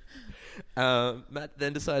 Matt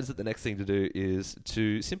then decides that the next thing to do is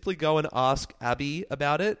to simply go and ask Abby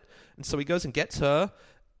about it. And so he goes and gets her,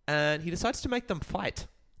 and he decides to make them fight.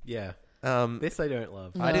 Yeah. This I don't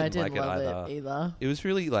love. No, I didn't like love it either. It was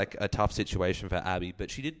really like a tough situation for Abby,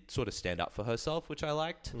 but she did sort of stand up for herself, which I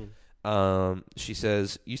liked. She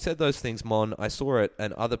says, you said those things, Mon. I saw it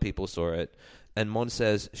and other people saw it. And Mon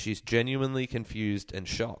says she's genuinely confused and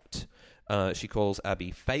shocked. She calls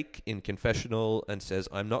Abby fake in confessional and says,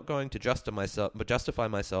 I'm not going to justify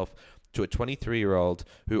myself to a 23-year-old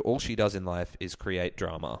who all she does in life is create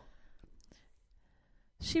drama.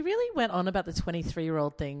 She really went on about the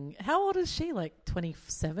 23-year-old thing. How old is she? Like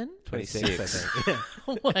 27? 26, I think. Yeah.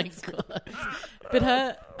 Oh my God. But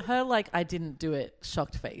her like, I didn't do it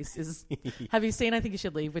shocked face is... Have you seen I Think You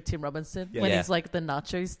Should Leave with Tim Robinson? Yeah. When Yeah. he's like the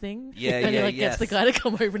nachos thing? Yeah, and he like yes. gets the guy to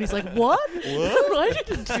come over and he's like, what? I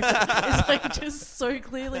didn't do that. It's like just so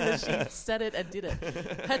clearly that she said it and did it.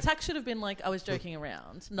 Her tack should have been like, I was joking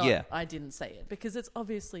around. Not, Yeah. I didn't say it. Because it's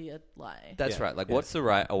obviously a lie. That's Yeah. right. Like, Yeah. what's the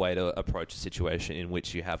right way to approach a situation in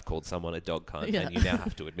which you have called someone a dog cunt Yeah. and you now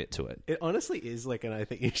have to admit to it? It honestly is like an I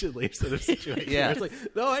think you should leave sort of situation. Yeah. Where it's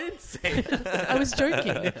like, no, I didn't say it. I was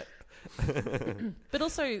joking. But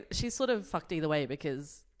also, she's sort of fucked either way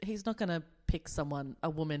because he's not going to pick a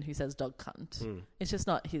woman who says dog cunt. It's just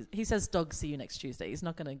not his. He says dog, see you next Tuesday. He's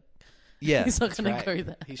not going to. Yeah. He's not going Right. to go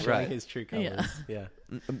there. He's showing Right. his true colours. Yeah.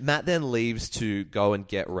 Matt then leaves to go and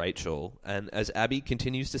get Rachel, and as Abby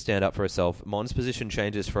continues to stand up for herself, Mon's position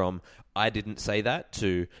changes from I didn't say that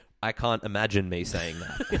to I can't imagine me saying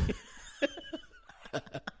that.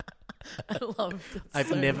 I love it. I've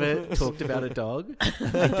so never much. talked about a dog. I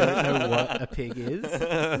don't know what a pig is.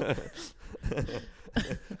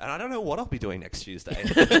 And I don't know what I'll be doing next Tuesday.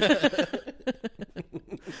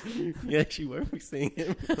 Yeah, she won't be seeing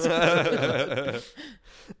him.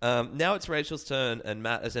 Now it's Rachel's turn, and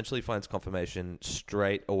Matt essentially finds confirmation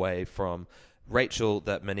straight away from Rachel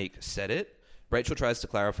that Monique said it. Rachel tries to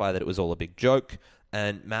clarify that it was all a big joke,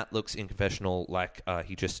 and Matt looks in confessional like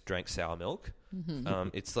he just drank sour milk.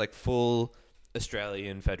 It's like full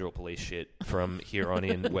Australian federal police shit from here on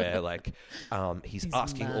in, where like he's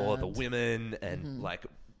asking all the mad. women and like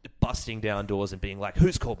busting down doors and being like,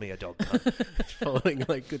 "Who's called me a dog cunt?" Following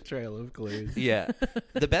like a trail of clues. Yeah.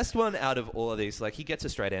 The best one out of all of these, like he gets a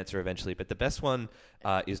straight answer eventually, but the best one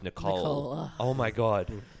is Nicole. Nicole. Oh my God.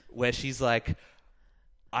 Where she's like,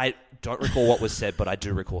 I don't recall what was said, but I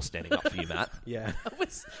do recall standing up for you, Matt. Yeah. That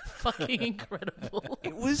was fucking incredible.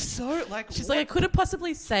 It was so like... She's like, I couldn't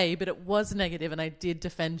possibly say, but it was negative, and I did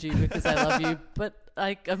defend you because I love you, but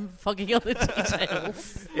I'm fucking up the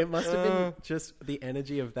details. It must have been just the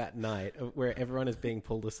energy of that night where everyone is being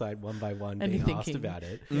pulled aside one by one, And being you're asked thinking- about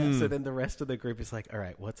it. So then the rest of the group is like, all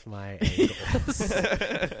right, what's my angle?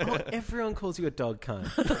 Oh, everyone calls you a dog cunt.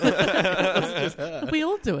 It's just her. We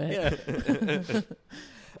all do it. Yeah.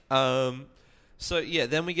 So yeah,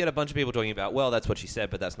 then we get a bunch of people talking about, well, that's what she said,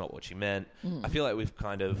 but that's not what she meant. I feel like we've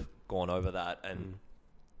kind of gone over that, and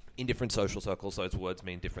in different social circles, those words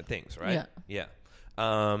mean different things, right? Yeah.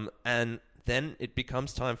 And then it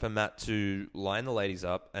becomes time for Matt to line the ladies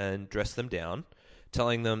up and dress them down,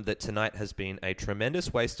 telling them that tonight has been a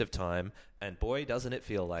tremendous waste of time, and boy, doesn't it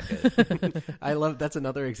feel like it. I love that's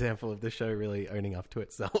another example of the show really owning up to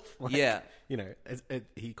itself. Like, Yeah. you know,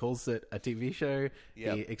 he calls it a TV show.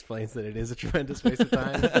 Yep. He explains that it is a tremendous waste of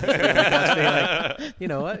time. Like, you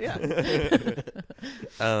know what? Yeah.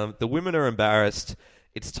 The women are embarrassed.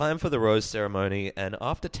 It's time for the rose ceremony, and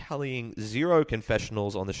after tallying 0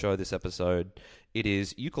 confessionals on the show this episode, it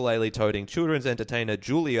is ukulele-toting children's entertainer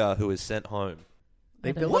Julia who is sent home.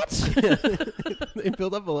 They build What? they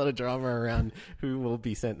build up a lot of drama around who will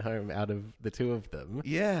be sent home out of the two of them.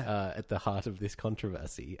 Yeah. At the heart of this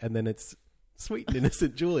controversy, and then it's sweet and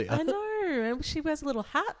innocent Julia. I know. And she wears a little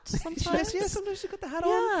hat sometimes. Sometimes she's got the hat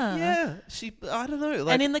Yeah. on. Yeah. I don't know.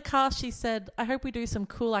 Like, And in the car, she said, I hope we do some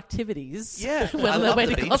cool activities. Yeah, I When on their love way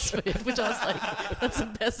the to beach. Gosford, which I was like, that's the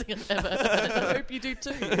best thing I've ever heard. I hope you do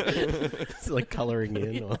too. It's like colouring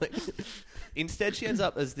in. Or like, instead, she ends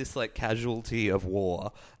up as this like casualty of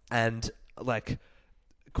war and like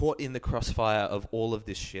caught in the crossfire of all of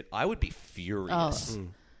this shit. I would be furious.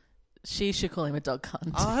 She should call him a dog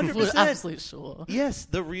cunt. 100%. For absolute sure. Yes,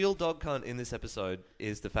 the real dog cunt in this episode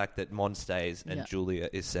is the fact that Mon stays and Yeah. Julia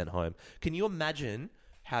is sent home. Can you imagine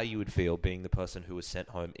how you would feel being the person who was sent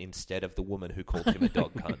home instead of the woman who called him a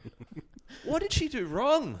dog cunt? What did she do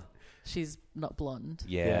wrong? She's not blonde.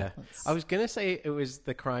 Yeah. That's- I was gonna say it was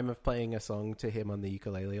the crime of playing a song to him on the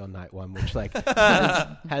ukulele on night one, which like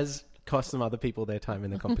has cost some other people their time in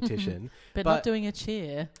the competition. but not doing a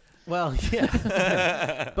cheer. Well,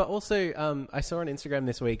 yeah. But also, I saw on Instagram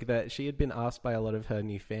this week that she had been asked by a lot of her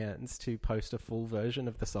new fans to post a full version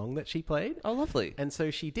of the song that she played. Oh, lovely. And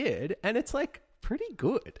so she did, and it's like pretty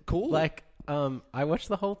good. Cool. Like, I watched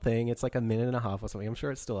the whole thing. It's like a minute and a half or something. I'm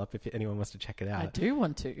sure it's still up if anyone wants to check it out. I do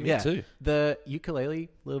want to. Yeah. too. The ukulele,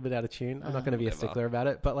 a little bit out of tune. I'm not going to be a Whatever. stickler about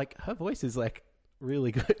it, but like her voice is like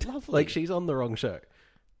really good. Lovely. Like she's on the wrong show.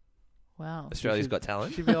 Wow. Australia's Got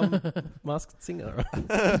Talent. She'd be on Masked Singer.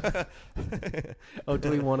 Oh,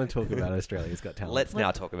 do we want to talk about Australia's Got Talent? Let's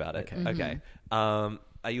now talk about it. Okay. Okay.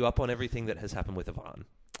 Are you up on everything that has happened with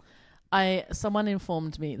Ivan? Someone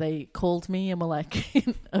informed me. They called me and were like,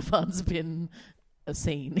 Ivan's been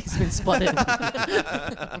seen. He's been spotted.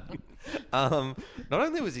 Not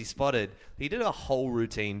only was he spotted, he did a whole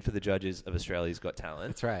routine for the judges of Australia's Got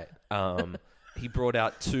Talent. That's right. He brought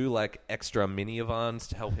out 2 like extra mini Ivans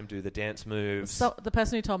to help him do the dance moves. So the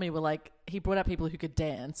person who told me were like, he brought out people who could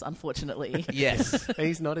dance, unfortunately. Yes. And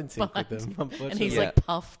he's not in sync with them, unfortunately. And he's Yeah. like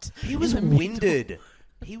puffed. He was in the middle. winded.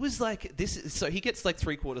 He was like this. So he gets like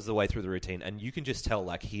 3/4 of the way through the routine, and you can just tell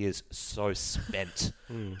like he is so spent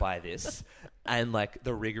by this, and like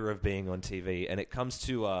the rigor of being on TV. And it comes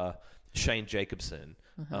to Shane Jacobson,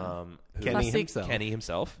 who- Kenny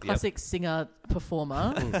himself. Yep. Classic singer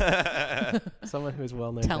performer. Someone who is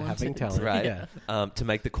well known for having Talented. talent. right? Yeah. To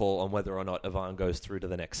make the call on whether or not Ivan goes through to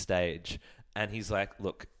the next stage. And he's like,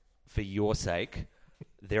 look, for your sake,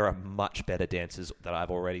 there are much better dancers that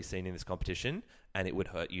I've already seen in this competition, and it would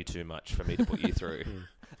hurt you too much for me to put you through.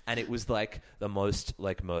 And it was like the most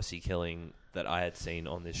like mercy killing that I had seen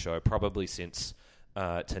on this show, probably since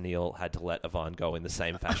Tennille had to let Ivan go in the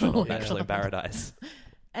same fashion on Bachelor in Paradise.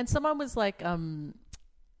 And someone was like,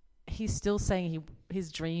 he's still saying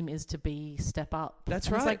his dream is to be Step Up. That's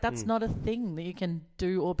and right. It's like, that's not a thing that you can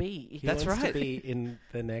do or be. He That's wants right. to be in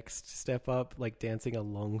the next Step Up, like dancing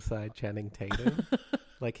alongside Channing Tatum.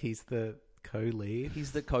 Like he's the co-lead.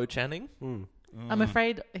 He's the co-Channing. I'm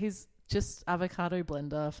afraid he's just avocado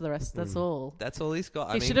blender for the rest. That's all. That's all he's got.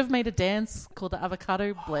 I He mean, should have made a dance called the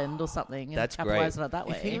avocado blend or something and That's capitalized great. on it that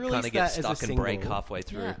way. If he kind released of get that as a stuck and break single. halfway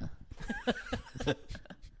through. Yeah.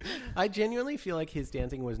 I genuinely feel like his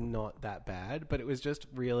dancing was not that bad, but it was just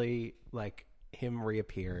really like him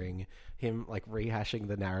reappearing, him like rehashing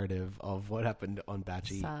the narrative of what happened on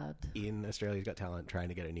Batchy Sad. in Australia's Got Talent, trying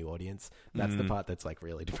to get a new audience. That's the part that's like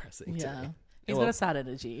really depressing. to Yeah. me. He's Well- got a sad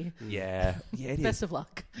energy. Yeah. Yeah, it Best is. of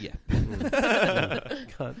luck. Yeah.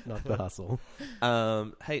 Can't knock the hustle.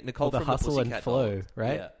 Hey, Nicole Oh, the from Hustle and Pussycat Flow, Dolls.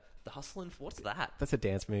 right? Yeah. The Hustle and what's that? That's a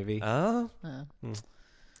dance movie. Uh,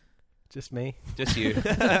 Just me. Just you.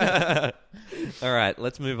 All right,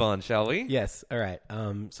 let's move on, shall we? Yes. All right.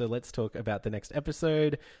 So let's talk about the next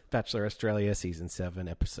episode, Bachelor Australia Season 7,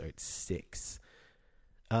 Episode 6.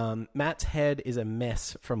 Matt's head is a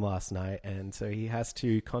mess from last night, and so he has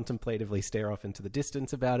to contemplatively stare off into the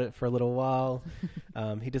distance about it for a little while.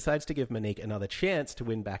 He decides to give Monique another chance to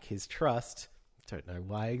win back his trust. Don't know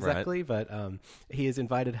why exactly, but he has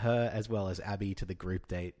invited her as well as Abby to the group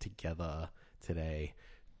date together today.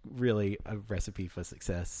 Really a recipe for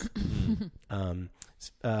success.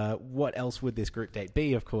 What else would this group date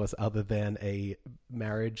be, of course, other than a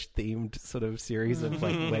marriage-themed sort of series of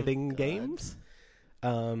like wedding games?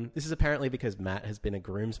 This is apparently because Matt has been a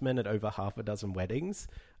groomsman at over half a dozen weddings.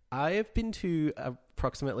 I have been to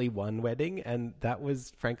approximately one wedding, and that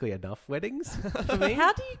was frankly enough weddings for me.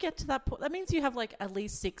 How do you get to that point? That means you have like at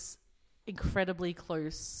least 6 incredibly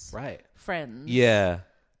close Right. friends. Yeah.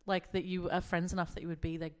 Like that you are friends enough that you would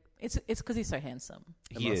be like, it's because he's so handsome.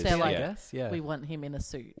 He Must is. be, They're I like, guess, yeah. we want him in a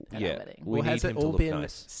suit at Yeah. our wedding. We Well, has need it him to all look been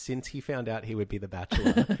nice. since he found out he would be the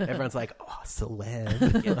Bachelor? Everyone's like, oh,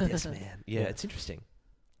 celeb. Yes, man. Yeah, it's interesting.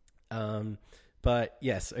 But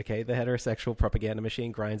yes, okay, the heterosexual propaganda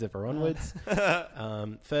machine grinds ever onwards.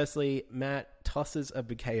 Firstly, Matt tosses a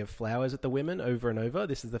bouquet of flowers at the women over and over.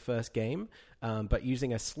 This is the first game, but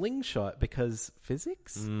using a slingshot because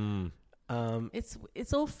physics.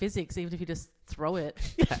 It's all physics, even if you just throw it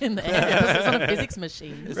in the air. It's not a physics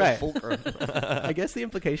machine. It's Right. a fulcrum. I guess the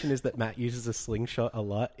implication is that Matt uses a slingshot a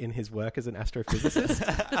lot in his work as an astrophysicist.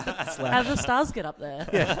 How do the stars get up there?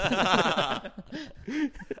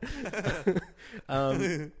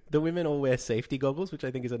 The women all wear safety goggles, which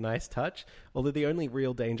I think is a nice touch. Although the only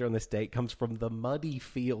real danger on this date comes from the muddy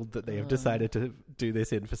field that they have decided to do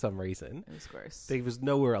this in for some reason. It was gross. There was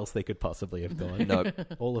nowhere else they could possibly have gone. Nope.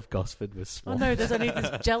 All of Gosford was Oh swamped. no, there's only this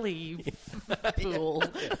jelly pool.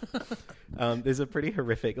 There's a pretty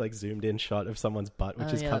horrific, like, zoomed in shot of someone's butt,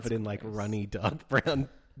 which is covered that's in, like, gross. runny, dark brown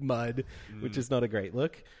mud, which is not a great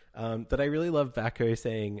look. But I really love Vako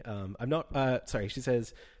saying, she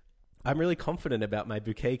says, I'm really confident about my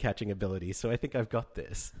bouquet catching ability, so I think I've got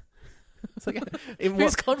this. It's like,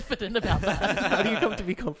 Who's confident about that? how do you come to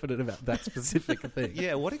be confident about that specific thing?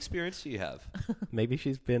 Yeah, what experience do you have? Maybe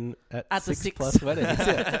she's been at the 6+ weddings.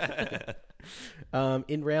 Yeah.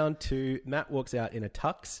 In round 2, Matt walks out in a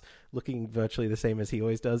tux, looking virtually the same as he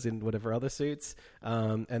always does in whatever other suits.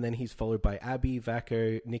 And then he's followed by Abby,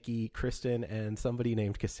 Vako, Nikki, Kristen, and somebody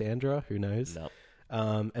named Cassandra, who knows. Nope.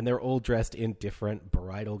 And they're all dressed in different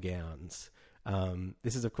bridal gowns.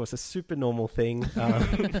 This is, of course, a super normal thing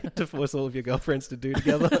to force all of your girlfriends to do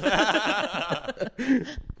together.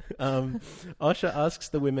 Osha asks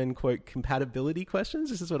the women, quote, compatibility questions.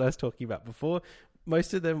 This is what I was talking about before.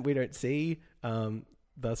 Most of them we don't see,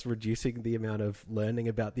 thus reducing the amount of learning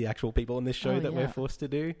about the actual people in this show that we're forced to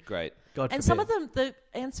do. Great. God And forbid. some of them, the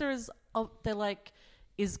answer is, they're like,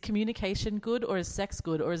 is communication good or is sex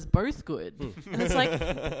good or is both good? And it's like,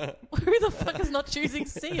 who the fuck is not choosing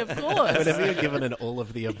C? Of course. Whenever you're given an all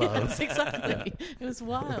of the above. Yes, exactly. It was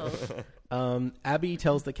wild. Abby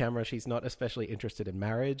tells the camera she's not especially interested in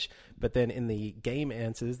marriage, but then in the game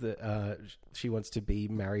answers that she wants to be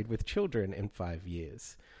married with children in 5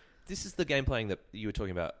 years. This is the game playing that you were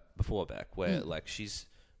talking about before, Beck, where like she's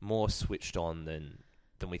more switched on than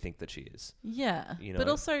we think that she is. Yeah. You know? But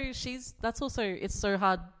also it's so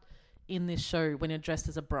hard in this show when you're dressed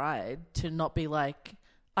as a bride to not be like,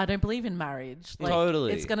 I don't believe in marriage. Like,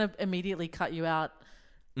 Totally. It's going to immediately cut you out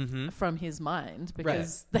from his mind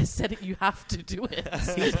because they said it, you have to do it.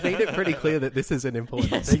 He's made it pretty clear that this is an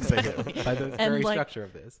important Yes, thing exactly. for him by the And, very like, structure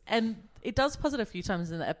of this. And it does pause it a few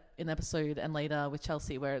times in the episode and later with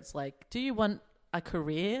Chelsea where it's like, do you want a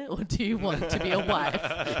career or do you want to be a wife?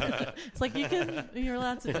 It's like you're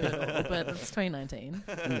allowed to do it all, but it's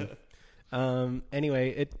 2019. Anyway,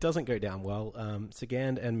 it doesn't go down well.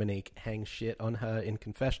 Sagand and Monique hang shit on her in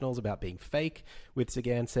confessionals about being fake, with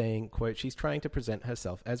Sagand saying, quote, she's trying to present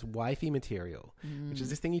herself as wifey material, which is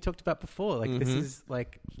this thing you talked about before. Like, this is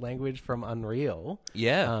like language from Unreal.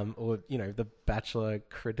 Yeah. Or, the Bachelor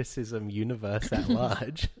criticism universe at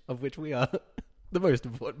large, of which we are the most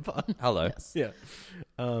important part. Hello. Yes.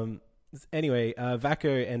 Yeah. Anyway,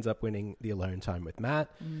 Vako ends up winning the alone time with Matt.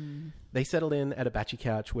 They settle in at a batchy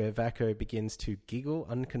couch where Vako begins to giggle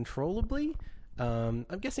uncontrollably. I'm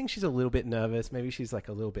guessing she's a little bit nervous. Maybe she's like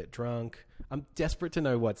a little bit drunk. I'm desperate to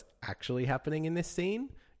know what's actually happening in this scene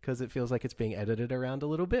because it feels like it's being edited around a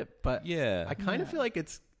little bit. But Yeah. I kind of feel like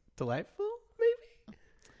it's delightful, maybe?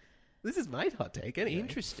 This is my hot take anyway.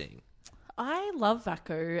 Interesting. I love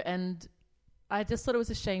Vako and I just thought it was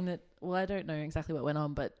a shame that, well, I don't know exactly what went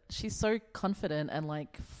on, but she's so confident and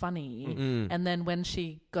like funny. And then when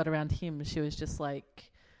she got around him, she was just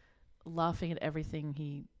like laughing at everything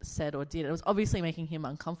he said or did. It was obviously making him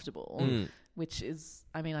uncomfortable, which is,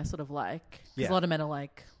 I mean, I sort of like. 'Cause Yeah. a lot of men are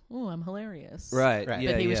like, oh, I'm hilarious. Right. Right.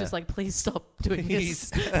 Yeah, But he was yeah. just like, please stop doing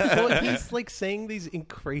this. Well, he's like saying these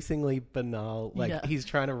increasingly banal, like Yeah. he's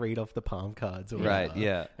trying to read off the palm cards or Right, whatever,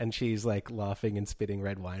 yeah. and she's like laughing and spitting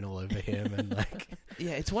red wine all over him and like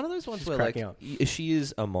Yeah, it's one of those ones She's where like cracking up. she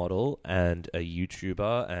is a model and a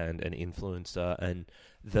YouTuber and an influencer, and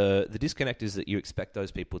the disconnect is that you expect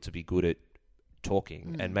those people to be good at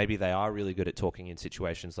talking, and maybe they are really good at talking in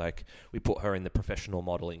situations like we put her in the professional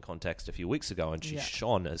modeling context a few weeks ago, and she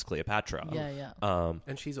shone as Cleopatra. Yeah.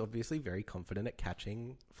 and she's obviously very confident at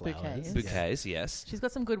catching flowers. Bouquets. Bouquets, yes. She's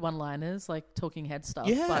got some good one-liners, like talking head stuff.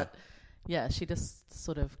 Yeah. But yeah, she just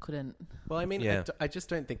sort of couldn't. Well, I mean, Yeah. I just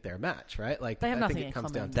don't think they're a match, right? Like They have I nothing think in it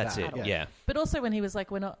comes common. down to That's that. it. Yeah. But also when he was like,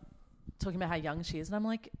 we're not talking about how young she is. And I'm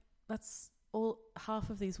like, that's all, half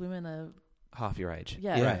of these women are, Half your age.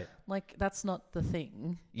 yeah. Right. Like, that's not the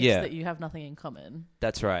thing. Yeah. It's that you have nothing in common.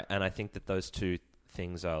 That's right. And I think that those two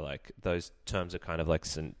things are like, those terms are kind of like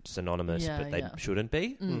synonymous, Yeah, but they yeah. shouldn't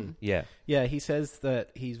be. Yeah. Yeah, he says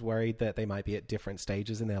that he's worried that they might be at different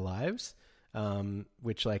stages in their lives.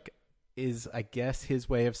 which like is, I guess, his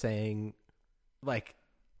way of saying, like,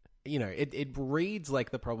 you know, it reads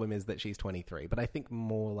like the problem is that she's 23, but I think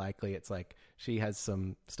more likely it's like she has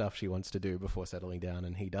some stuff she wants to do before settling down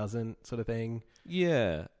and he doesn't, sort of thing.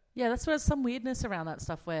 Yeah. Yeah, that's where some weirdness around that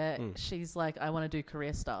stuff where she's like, I want to do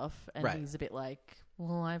career stuff. And he's a bit like,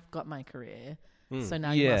 well, I've got my career. So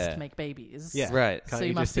now you must make babies. Yeah. Right. Can't so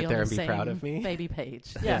you just sit there and be proud of me? Baby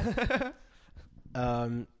page. Yeah.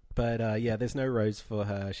 But yeah, there's no rose for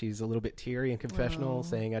her. She's a little bit teary in confessional,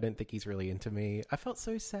 saying, I don't think he's really into me. I felt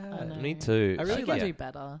so sad. Me too. I really she can do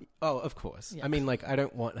better. Oh, of course. Yeah. I mean, like, I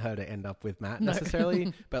don't want her to end up with Matt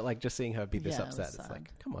necessarily, but like just seeing her be this Yeah, it upset, was it's sad.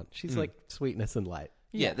 like, come on. She's like sweetness and light.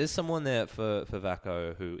 Yeah, there's someone there for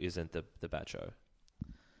Vako who isn't the Bacho.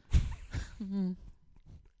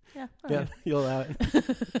 Yeah. Yeah, you'll allow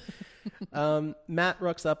it. Matt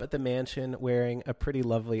rocks up at the mansion wearing a pretty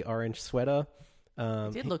lovely orange sweater.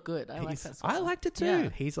 It did look good. I like that. I liked it too. Yeah.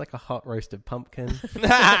 He's like a hot roasted pumpkin.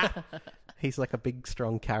 He's like a big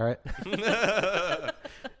strong carrot.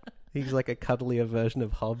 He's like a cuddlier version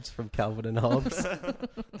of Hobbs from Calvin and Hobbes.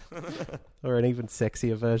 Or an even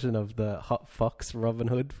sexier version of the hot fox Robin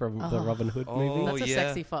Hood from the Robin Hood movie. That's a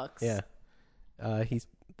sexy fox. Yeah. He's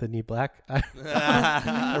the new black.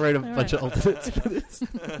 I wrote a bunch of alternates for this.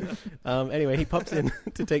 Anyway, he pops in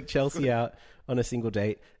to take Chelsea out on a single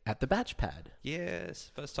date at the Batch Pad.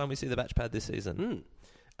 Yes, first time we see the Batch Pad this season.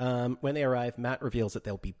 When they arrive, Matt reveals that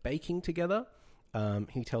they'll be baking together.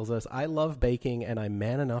 He tells us, I love baking and I'm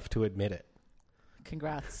man enough to admit it.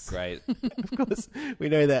 Congrats. Great. Of course, we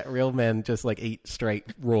know that real men just like eat straight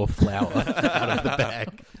raw flour out of the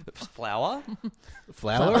bag. Flour?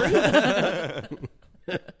 Flour?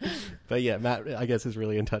 But yeah, Matt, I guess, is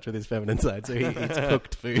really in touch with his feminine side, so he eats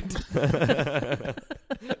cooked food.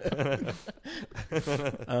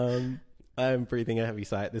 I'm breathing a heavy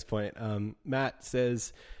sigh at this point. Matt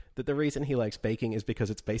says that the reason he likes baking is because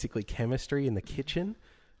it's basically chemistry in the kitchen.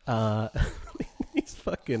 These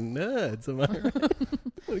fucking nerds, am I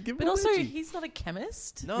right? But also, he's not a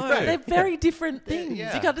chemist. No. They're very different things.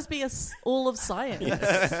 Yeah. You can't just be all of science.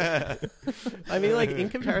 I mean, like, in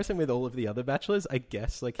comparison with all of the other bachelors, I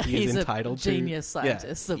guess, like, he's entitled a genius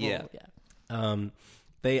scientist of all. Yeah.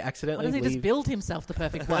 They accidentally Why doesn't he just build himself the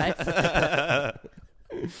perfect wife?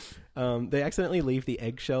 They accidentally leave the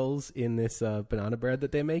eggshells in this banana bread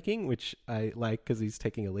that they're making, which I like because he's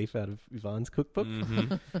taking a leaf out of Yvonne's cookbook.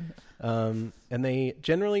 And they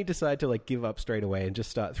generally decide to like give up straight away and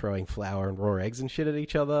just start throwing flour and raw eggs and shit at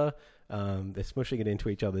each other. They're smushing it into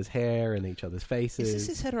each other's hair and each other's faces. Is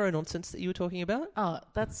this hetero nonsense that you were talking about? Oh,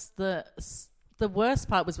 that's the worst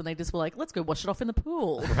part was when they just were like, let's go wash it off in the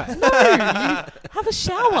pool. Right. No, you have a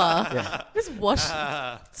shower. Yeah. Just wash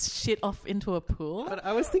shit off into a pool. But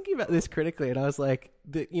I was thinking about this critically, and I was like,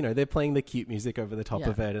 they're playing the cute music over the top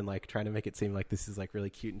of it and like trying to make it seem like this is like really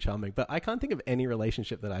cute and charming. But I can't think of any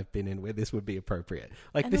relationship that I've been in where this would be appropriate.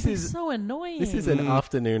 Like, and this is so annoying. This is an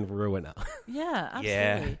afternoon ruiner. Yeah, absolutely.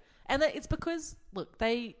 Yeah. And it's because, look,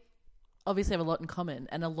 they obviously have a lot in common,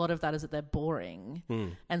 and a lot of that is that they're boring.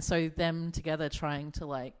 And so them together trying to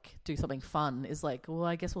like do something fun is like, well,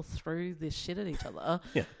 I guess we'll throw this shit at each other.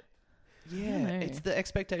 Yeah. Yeah. It's the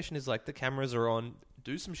expectation is like the cameras are on,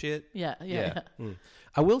 do some shit. Yeah.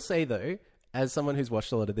 I will say though, as someone who's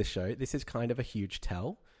watched a lot of this show, this is kind of a huge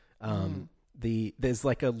tell. There's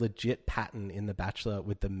like a legit pattern in The Bachelor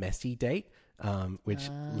with the messy date,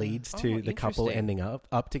 which leads to the couple ending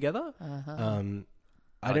up together.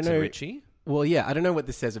 I don't know. Richie? Well, yeah, I don't know what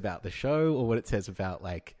this says about the show or what it says about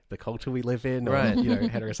like the culture we live in or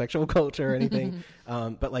heterosexual culture or anything.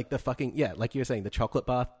 But like the fucking, like you were saying, the chocolate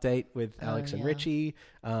bath date with Alex and Richie,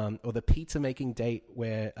 or the pizza making date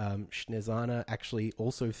where Snezana actually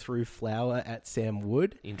also threw flour at Sam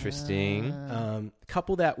Wood. Interesting.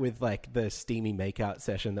 Couple that with like the steamy makeout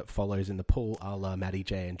session that follows in the pool a la Maddie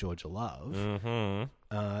J and Georgia Love.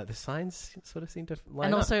 The signs sort of seem to line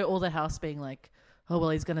and up. also all the house being like, oh,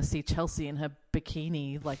 well, he's going to see Chelsea in her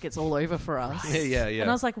bikini. Like, it's all over for us. Yeah. And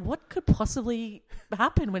I was like, what could possibly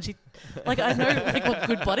happen when she... Like, I know like what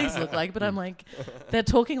good bodies look like, but I'm like, they're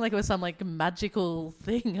talking like it was some, like, magical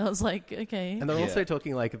thing. I was like, okay. And they're also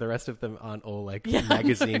talking like the rest of them aren't all, like,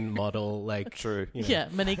 magazine model, like... True. You know. Yeah,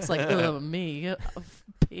 Monique's like, me, a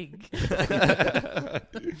pig.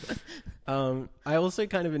 I also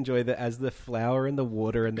kind of enjoy that as the flour and the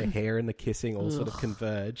water and the hair and the kissing all sort of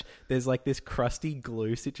converge, there's like this crusty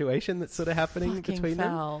glue situation that's sort of happening between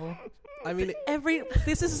them. I mean,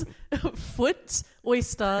 this is foot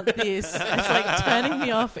oyster. It's like turning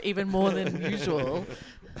me off even more than usual.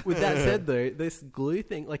 With that said, though, this glue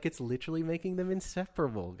thing, like, it's literally making them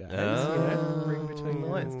inseparable, guys. Oh. You know? Reading between the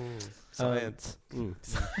lines. Science.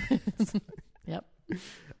 Yep.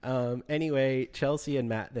 Anyway, Chelsea and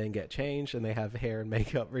Matt then get changed and they have hair and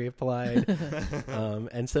makeup reapplied.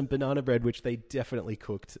 And some banana bread, which they definitely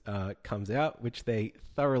cooked, comes out, which they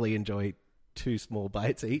thoroughly enjoy 2 small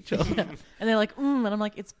bites each of. Yeah. And they're like, and I'm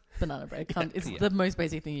like, it's banana bread. It's the most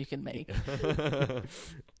basic thing you can make.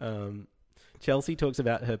 Chelsea talks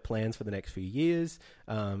about her plans for the next few years.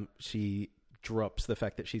 She drops the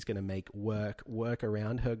fact that she's going to make work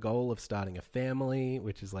around her goal of starting a family,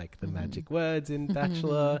 which is like the magic words in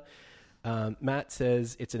Bachelor. Matt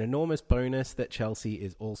says it's an enormous bonus that Chelsea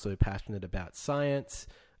is also passionate about science.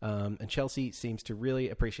 And Chelsea seems to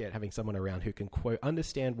really appreciate having someone around who can, quote,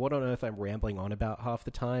 understand what on earth I'm rambling on about half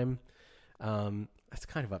the time. That's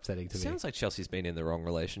kind of upsetting to me. Sounds like Chelsea's been in the wrong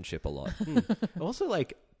relationship a lot. Also,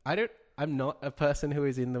 like, I'm not a person who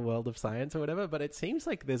is in the world of science or whatever, but it seems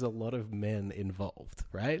like there's a lot of men involved,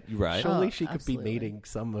 right? Right. Surely she could absolutely. be meeting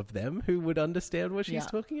some of them who would understand what she's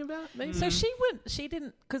talking about, maybe? So she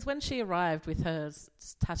didn't, because when she arrived with her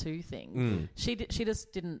tattoo thing, she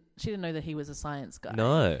didn't know that he was a science guy.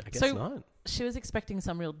 No. I guess So- not. She was expecting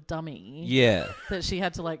some real dummy Yeah. that she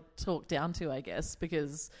had to like talk down to, I guess,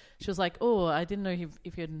 because she was like, "Oh, I didn't know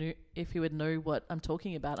if you would know what I'm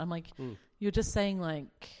talking about." I'm like, "You're just saying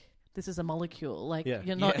like this is a molecule, like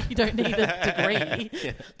you're not, you don't need a degree."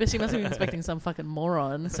 But she must have been expecting some fucking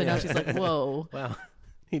moron. So now she's like, "Whoa, Wow.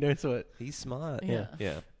 He knows what... He's smart. yeah."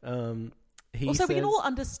 Yeah. He Also, we can says- all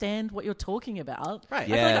understand what you're talking about. Right. I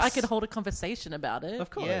feel like I Yes. could hold a conversation about it. Of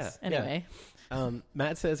course. Yeah. Anyway,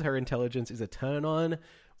 Matt says her intelligence is a turn on.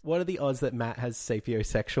 What are the odds that Matt has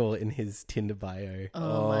sapiosexual in his Tinder bio?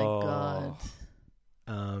 oh my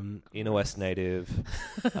god. Inner West native.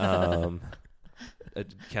 Can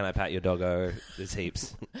I pat your doggo? There's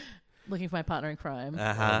heaps. Looking for my partner in crime.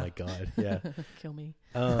 Oh my god, yeah. Kill me.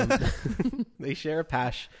 They share a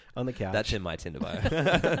pash on the couch. That's in my Tinder bio.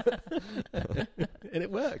 And it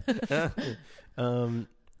worked. That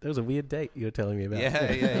was a weird date you were telling me about.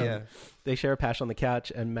 Yeah. They share a pash on the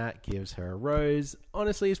couch and Matt gives her a rose.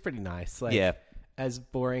 Honestly, it's pretty nice. Like, Yeah. as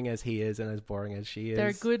boring as he is and as boring as she is. They're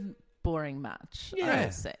a good, boring match, I Yeah.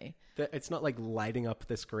 would say. It's not like lighting up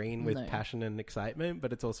the screen with No. passion and excitement,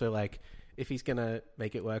 but it's also like, if he's going to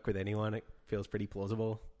make it work with anyone, it feels pretty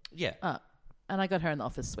plausible. Yeah. And I got her in the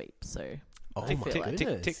office sweep, so Oh I my feel like-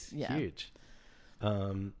 goodness. Yeah. Huge.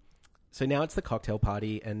 So now it's the cocktail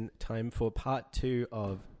party and time for part 2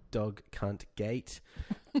 of Dog Cunt Gate.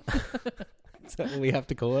 Is that what we have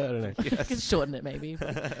to call it? I don't know. you can shorten it maybe.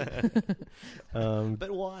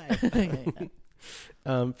 But why?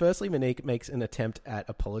 Firstly, Monique makes an attempt at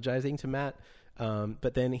apologizing to Matt,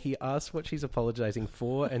 but then he asks what she's apologizing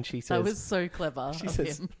for, and she says... That was so clever She of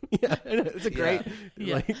says, him. "Yeah, I know, it's a great,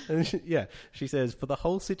 Yeah. like, and she says, for the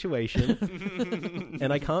whole situation,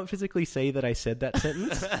 and I can't physically say that I said that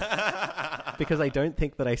sentence because I don't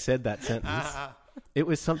think that I said that sentence. It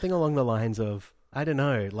was something along the lines of, I don't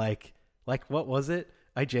know, like what was it?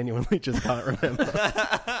 I genuinely just can't remember.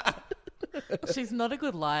 She's not a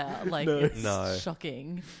good liar. Like, No. it's No.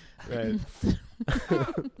 shocking. Right.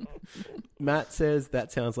 Matt says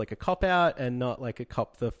that sounds like a cop out and not like a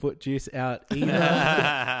cop the foot juice out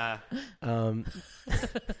either.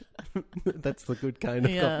 That's the good kind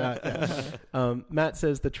of cop out. Matt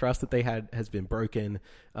says the trust that they had has been broken,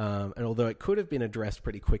 and although it could have been addressed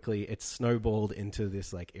pretty quickly, it's snowballed into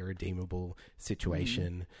this like irredeemable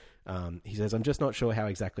situation. He says, I'm just not sure how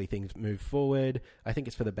exactly things move forward. I think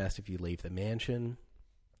it's for the best if you leave the mansion.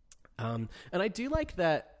 And I do like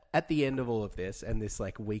that at the end of all of this and this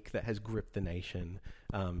like week that has gripped the nation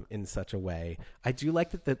in such a way, I do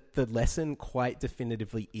like that the lesson quite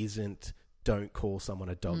definitively isn't don't call someone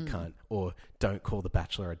a dog cunt, or don't call the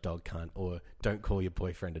bachelor a dog cunt, or don't call your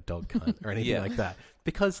boyfriend a dog cunt, or anything like that.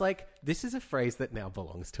 Because like this is a phrase that now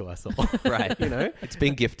belongs to us all. Right. You know? It's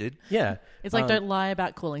been gifted. Yeah. It's like, don't lie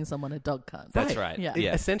about calling someone a dog cunt. That's right. Yeah.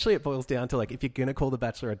 Yeah. Essentially, it boils down to like, if you're going to call the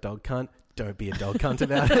bachelor a dog cunt, don't be a dog cunt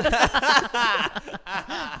about it.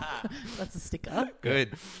 That's a sticker.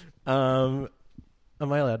 Good. Am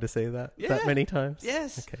I allowed to say that that many times?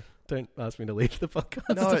 Yes. Okay. Don't ask me to leave the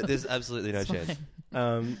podcast. No, there's absolutely no chance.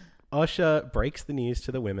 Osher breaks the news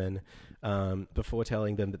to the women before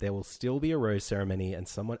telling them that there will still be a rose ceremony and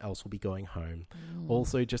someone else will be going home.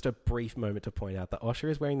 Also, just a brief moment to point out that Osher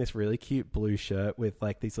is wearing this really cute blue shirt with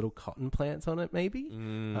like these little cotton plants on it, maybe.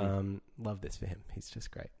 Love this for him. He's just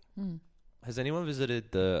great. Has anyone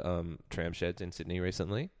visited the tram sheds in Sydney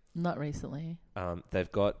recently? Not recently.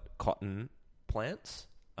 They've got cotton plants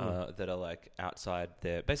that are like outside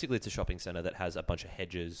there. Basically, it's a shopping center that has a bunch of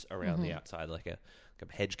hedges around the outside, like a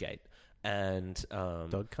hedge gate. And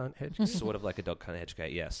dog cunt hedge, sort of like a dog cunt hedge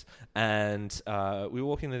gate, yes. And we were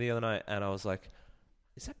walking there the other night, and I was like,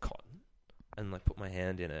 "Is that cotton?" And like put my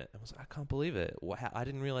hand in it. I was like, "I can't believe it! Wow, I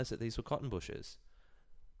didn't realize that these were cotton bushes."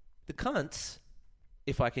 The cunts,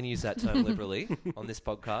 if I can use that term liberally on this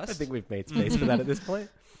podcast, I think we've made space for that at this point.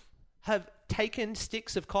 Have taken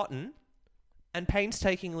sticks of cotton and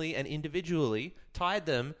painstakingly and individually tied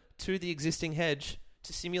them to the existing hedge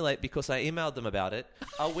to simulate, because I emailed them about it,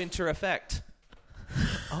 a winter effect.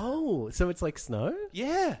 Oh, so it's like snow?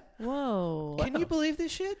 Yeah. Whoa. Can you believe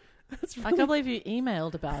this shit? I can't believe you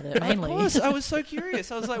emailed about it, mainly. Of course, I was so curious.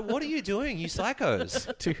 I was like, what are you doing, you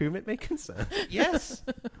psychos? To whom it may concern. Yes.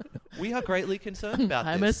 We are greatly concerned about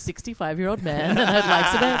I'm this. a 65-year-old man and I'd like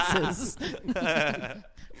some answers.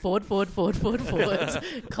 Forward.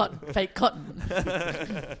 Cotton, fake cotton.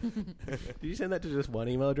 Did you send that to just one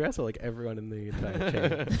email address or like everyone in the entire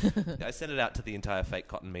chain? I sent it out to the entire fake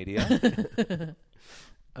cotton media.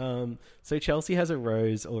 So Chelsea has a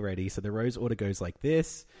rose already. So the rose order goes like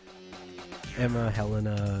this: Emma,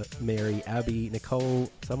 Helena, Mary, Abby, Nicole,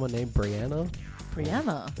 someone named Brianna,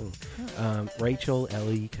 Rachel,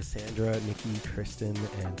 Ellie, Cassandra, Nikki, Kristen,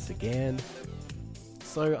 and Sagan.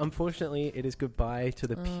 So unfortunately, it is goodbye to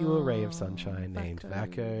the pure ray of sunshine named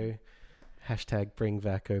Vaco. Hashtag bring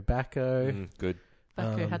Vaco backo. Good.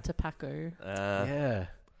 Vaco had to Paco. Yeah.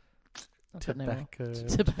 Tobacco.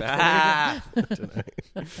 I don't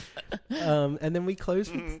know. And then we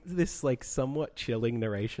close with this like somewhat chilling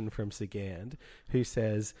narration from Sagand, who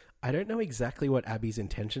says, "I don't know exactly what Abby's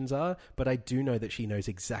intentions are, but I do know that she knows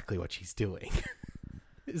exactly what she's doing."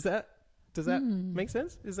 Does that make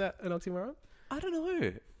sense? Is that an oxymoron? I don't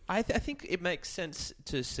know. I think it makes sense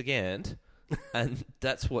to Sagand, and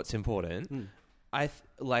that's what's important. I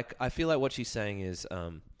feel like what she's saying is,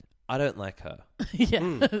 I don't like her.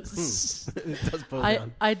 Yes. It does boil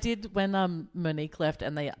down. I did when Monique left,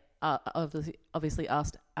 and they obviously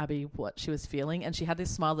asked Abby what she was feeling, and she had this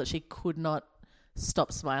smile that she could not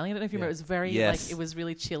stop smiling. I don't know if you remember. It was very like, it was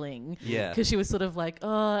really chilling. Yeah, because she was sort of like,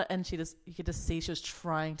 and you could just see she was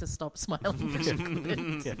trying to stop smiling, but she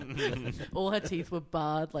couldn't. All her teeth were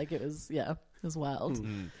barred. Like it was wild.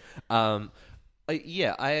 I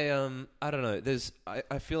don't know.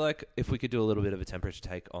 I feel like if we could do a little bit of a temperature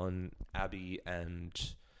take on Abby and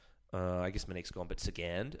I guess Monique's gone, but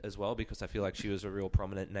Sagand as well, because I feel like she was a real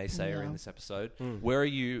prominent naysayer in this episode. Where are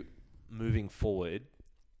you moving forward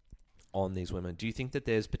on these women? Do you think that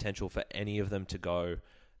there's potential for any of them to go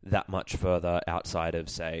that much further outside of,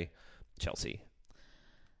 say, Chelsea?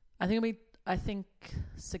 I think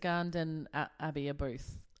Sagand and Abby are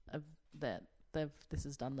both that. This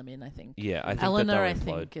has done them in, I think. Yeah, I think Eleanor, I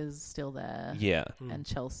think, is still there. Yeah. And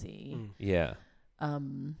Chelsea. Yeah.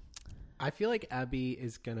 I feel like Abby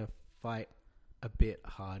is going to fight a bit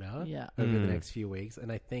harder over the next few weeks.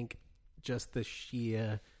 And I think just the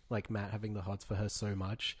sheer, like, Matt having the hots for her so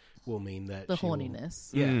much will mean that the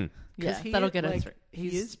horniness. Yeah. That'll get her through.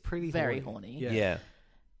 He is pretty very horny. Yeah.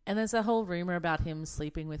 And there's a whole rumor about him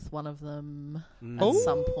sleeping with one of them at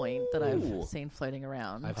some point that I've seen floating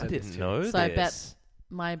around. I didn't know this. So I bet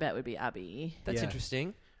my bet would be Abby. That's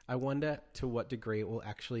interesting. I wonder to what degree it will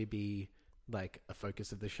actually be like a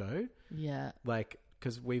focus of the show. Yeah. Like,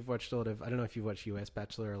 because we've watched I don't know if you've watched US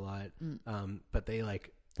Bachelor a lot, but they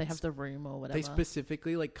have the room or whatever. They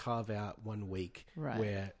specifically like carve out 1 week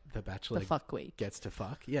where the Bachelor the fuck week gets to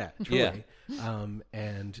fuck. Yeah, truly. Yeah.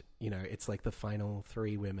 And it's like the final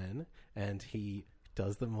 3 women, and he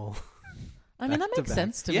does them all. I mean, that makes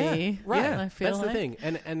sense to me. Right. Yeah, I feel that's the thing.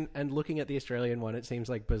 And looking at the Australian one, it seems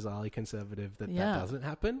like bizarrely conservative that doesn't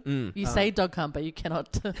happen. You say dog cunt, but you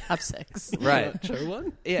cannot have sex. Right. Show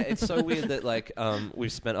one? Yeah, it's so weird that like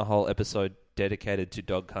we've spent a whole episode dedicated to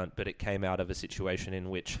dog cunt, but it came out of a situation in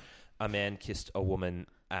which a man kissed a woman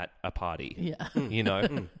at a party. Yeah. You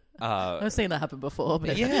know? I've seen that happen before.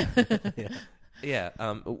 But yeah. Yeah.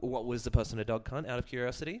 What was the person a dog cunt, out of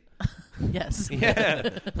curiosity? Yes. Yeah.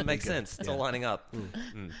 That makes sense. It's all lining up.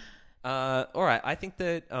 All right. I think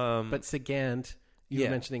that... but Sagand, you were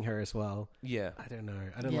mentioning her as well. Yeah. I don't know.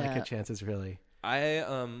 I don't like her chances, really.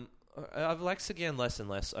 I've liked Sagand less and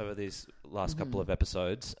less over these last couple of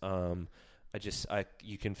episodes.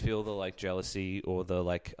 You can feel the like jealousy or the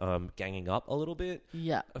like ganging up a little bit.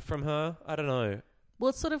 Yeah. From her. I don't know. Well,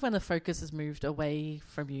 it's sort of when the focus is moved away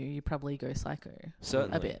from you, you probably go psycho.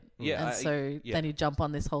 Certainly. A bit. Yeah. And then you jump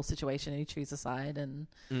on this whole situation and you choose a side, and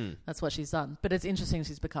that's what she's done. But it's interesting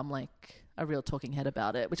she's become like a real talking head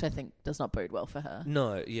about it, which I think does not bode well for her.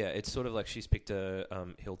 No, yeah. It's sort of like she's picked a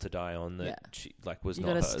hill to die on that she like was you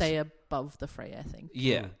not hers. You got to stay above the fray, I think.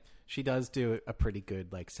 Yeah. She does do a pretty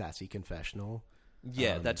good, like, sassy confessional.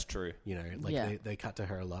 Yeah, that's true. You know, like they cut to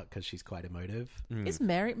her a lot because she's quite emotive. Is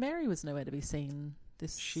Mary was nowhere to be seen.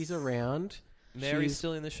 She's around. Mary's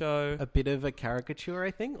still in the show. A bit of a caricature, I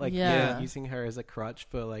think. Like, using her as a crutch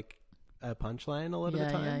for, like, a punchline a lot of the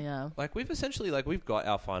time. Yeah. Like, we've essentially, like, we've got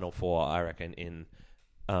our final four, I reckon, in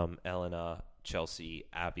Eleanor, Chelsea,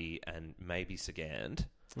 Abby, and maybe Sagand.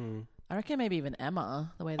 I reckon maybe even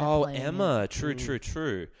Emma, the way they're playing it. Emma.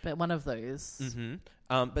 True. But one of those.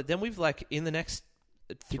 Mm-hmm. But then we've, like, in the next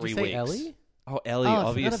 3 Did you say weeks... Ellie? Oh, Ellie,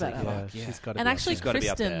 obviously. I forgot about She's got to and be actually, she's gotta be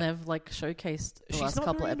up Kristen, there. they've like showcased the she's last not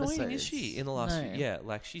couple very episodes. annoying, is she? In the last,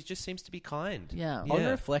 like she just seems to be kind. Yeah. On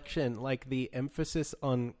reflection, like the emphasis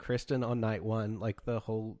on Kristen on night one, like the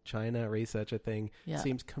whole China researcher thing,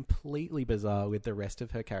 seems completely bizarre with the rest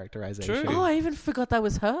of her characterization. True. Oh, I even forgot that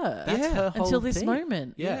was her. That's her whole until this thing.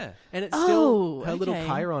 moment. Yeah. And it's still her little okay.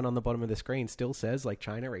 chyron on the bottom of the screen still says like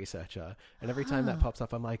China researcher, and every time that pops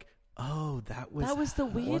up, I'm like, oh, that was the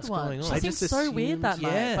weird what's one. going on? She I seems just so weird that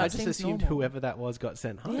night. But I it just seems assumed normal. whoever that was got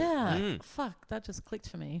sent home. Yeah. Fuck, that just clicked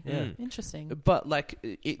for me. Yeah. Interesting. But like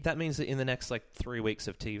that means that in the next like 3 weeks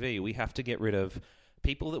of TV, we have to get rid of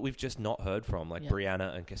people that we've just not heard from, like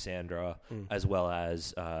Brianna and Cassandra, as well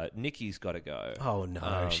as Nikki's got to go. Oh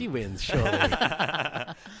no, she wins surely.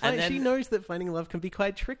 And then, she knows that finding love can be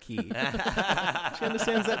quite tricky. She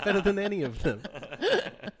understands that better than any of them.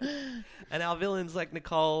 And our villains like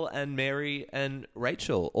Nicole and Mary and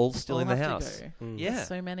Rachel all still in the house. Yeah, There's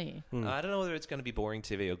so many. I don't know whether it's going to be boring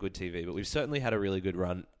TV or good TV, but we've certainly had a really good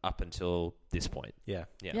run up until this point. Yeah.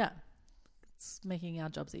 It's making our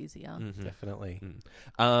jobs easier. Definitely.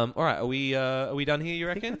 All right, are we done here? You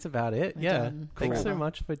I think reckon? that's about it. We're Yeah. done. Thanks so Forever.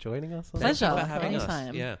 much for joining us. Pleasure. Thank you for having Anytime.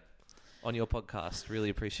 us. Yeah, on your podcast,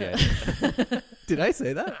 really appreciate it. Did I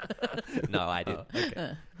say that? No, I did.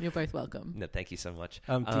 Okay. You're both welcome. No, thank you so much.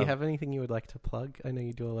 Do you have anything you would like to plug? I know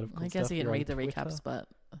you do a lot of cool I guess stuff. you can You're read the on Twitter. recaps, but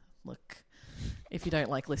look, if you don't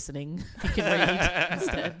like listening, you can read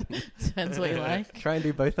instead. Depends what you like. Try and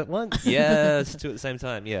do both at once. Yes, two at the same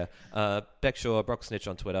time. Yeah, Beckshaw, Brock Snitch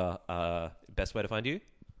on Twitter. Best way to find you?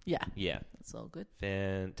 Yeah. That's all good.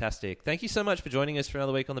 Fantastic. Thank you so much for joining us for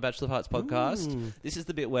another week on the Bachelor of Hearts podcast. This is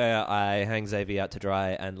the bit where I hang Xavier out to dry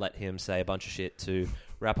and let him say a bunch of shit to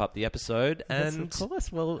wrap up the episode. Yes, And of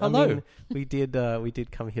course. Well, hello. I mean, we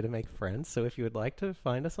did come here to make friends. So if you would like to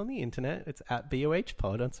find us on the internet, it's at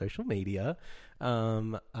BOHpod on social media.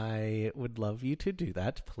 I would love you to do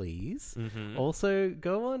that, please. Also,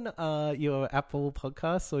 go on your Apple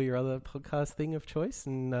Podcasts or your other podcast thing of choice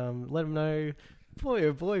and let them know. Boy,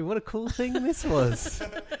 oh boy, what a cool thing this was.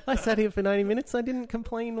 I sat here for 90 minutes. I didn't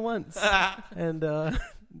complain once. And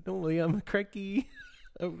normally I'm cranky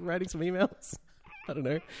writing some emails. I don't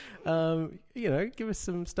know. Give us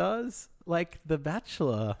some stars like The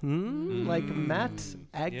Bachelor. Like Matt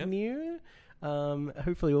Agnew. Yep.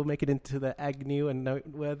 Hopefully we'll make it into the Agnew and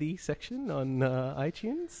Noteworthy section on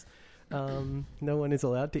iTunes. No one is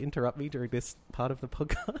allowed to interrupt me during this part of the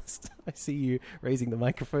podcast. I see you raising the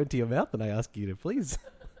microphone to your mouth and I ask you to please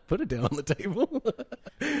put it down on the table.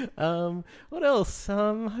 What else?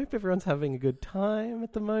 Hope everyone's having a good time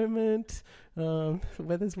at the moment. The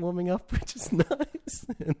weather's warming up, which is nice.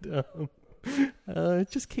 And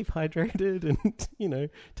just keep hydrated and,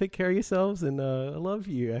 take care of yourselves. And I love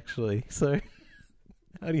you, actually. So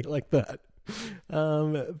how do you like that?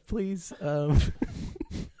 Please...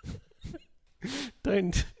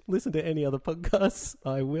 don't listen to any other podcasts.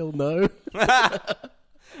 I will know.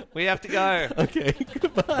 we have to go. Okay,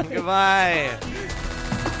 goodbye. Goodbye.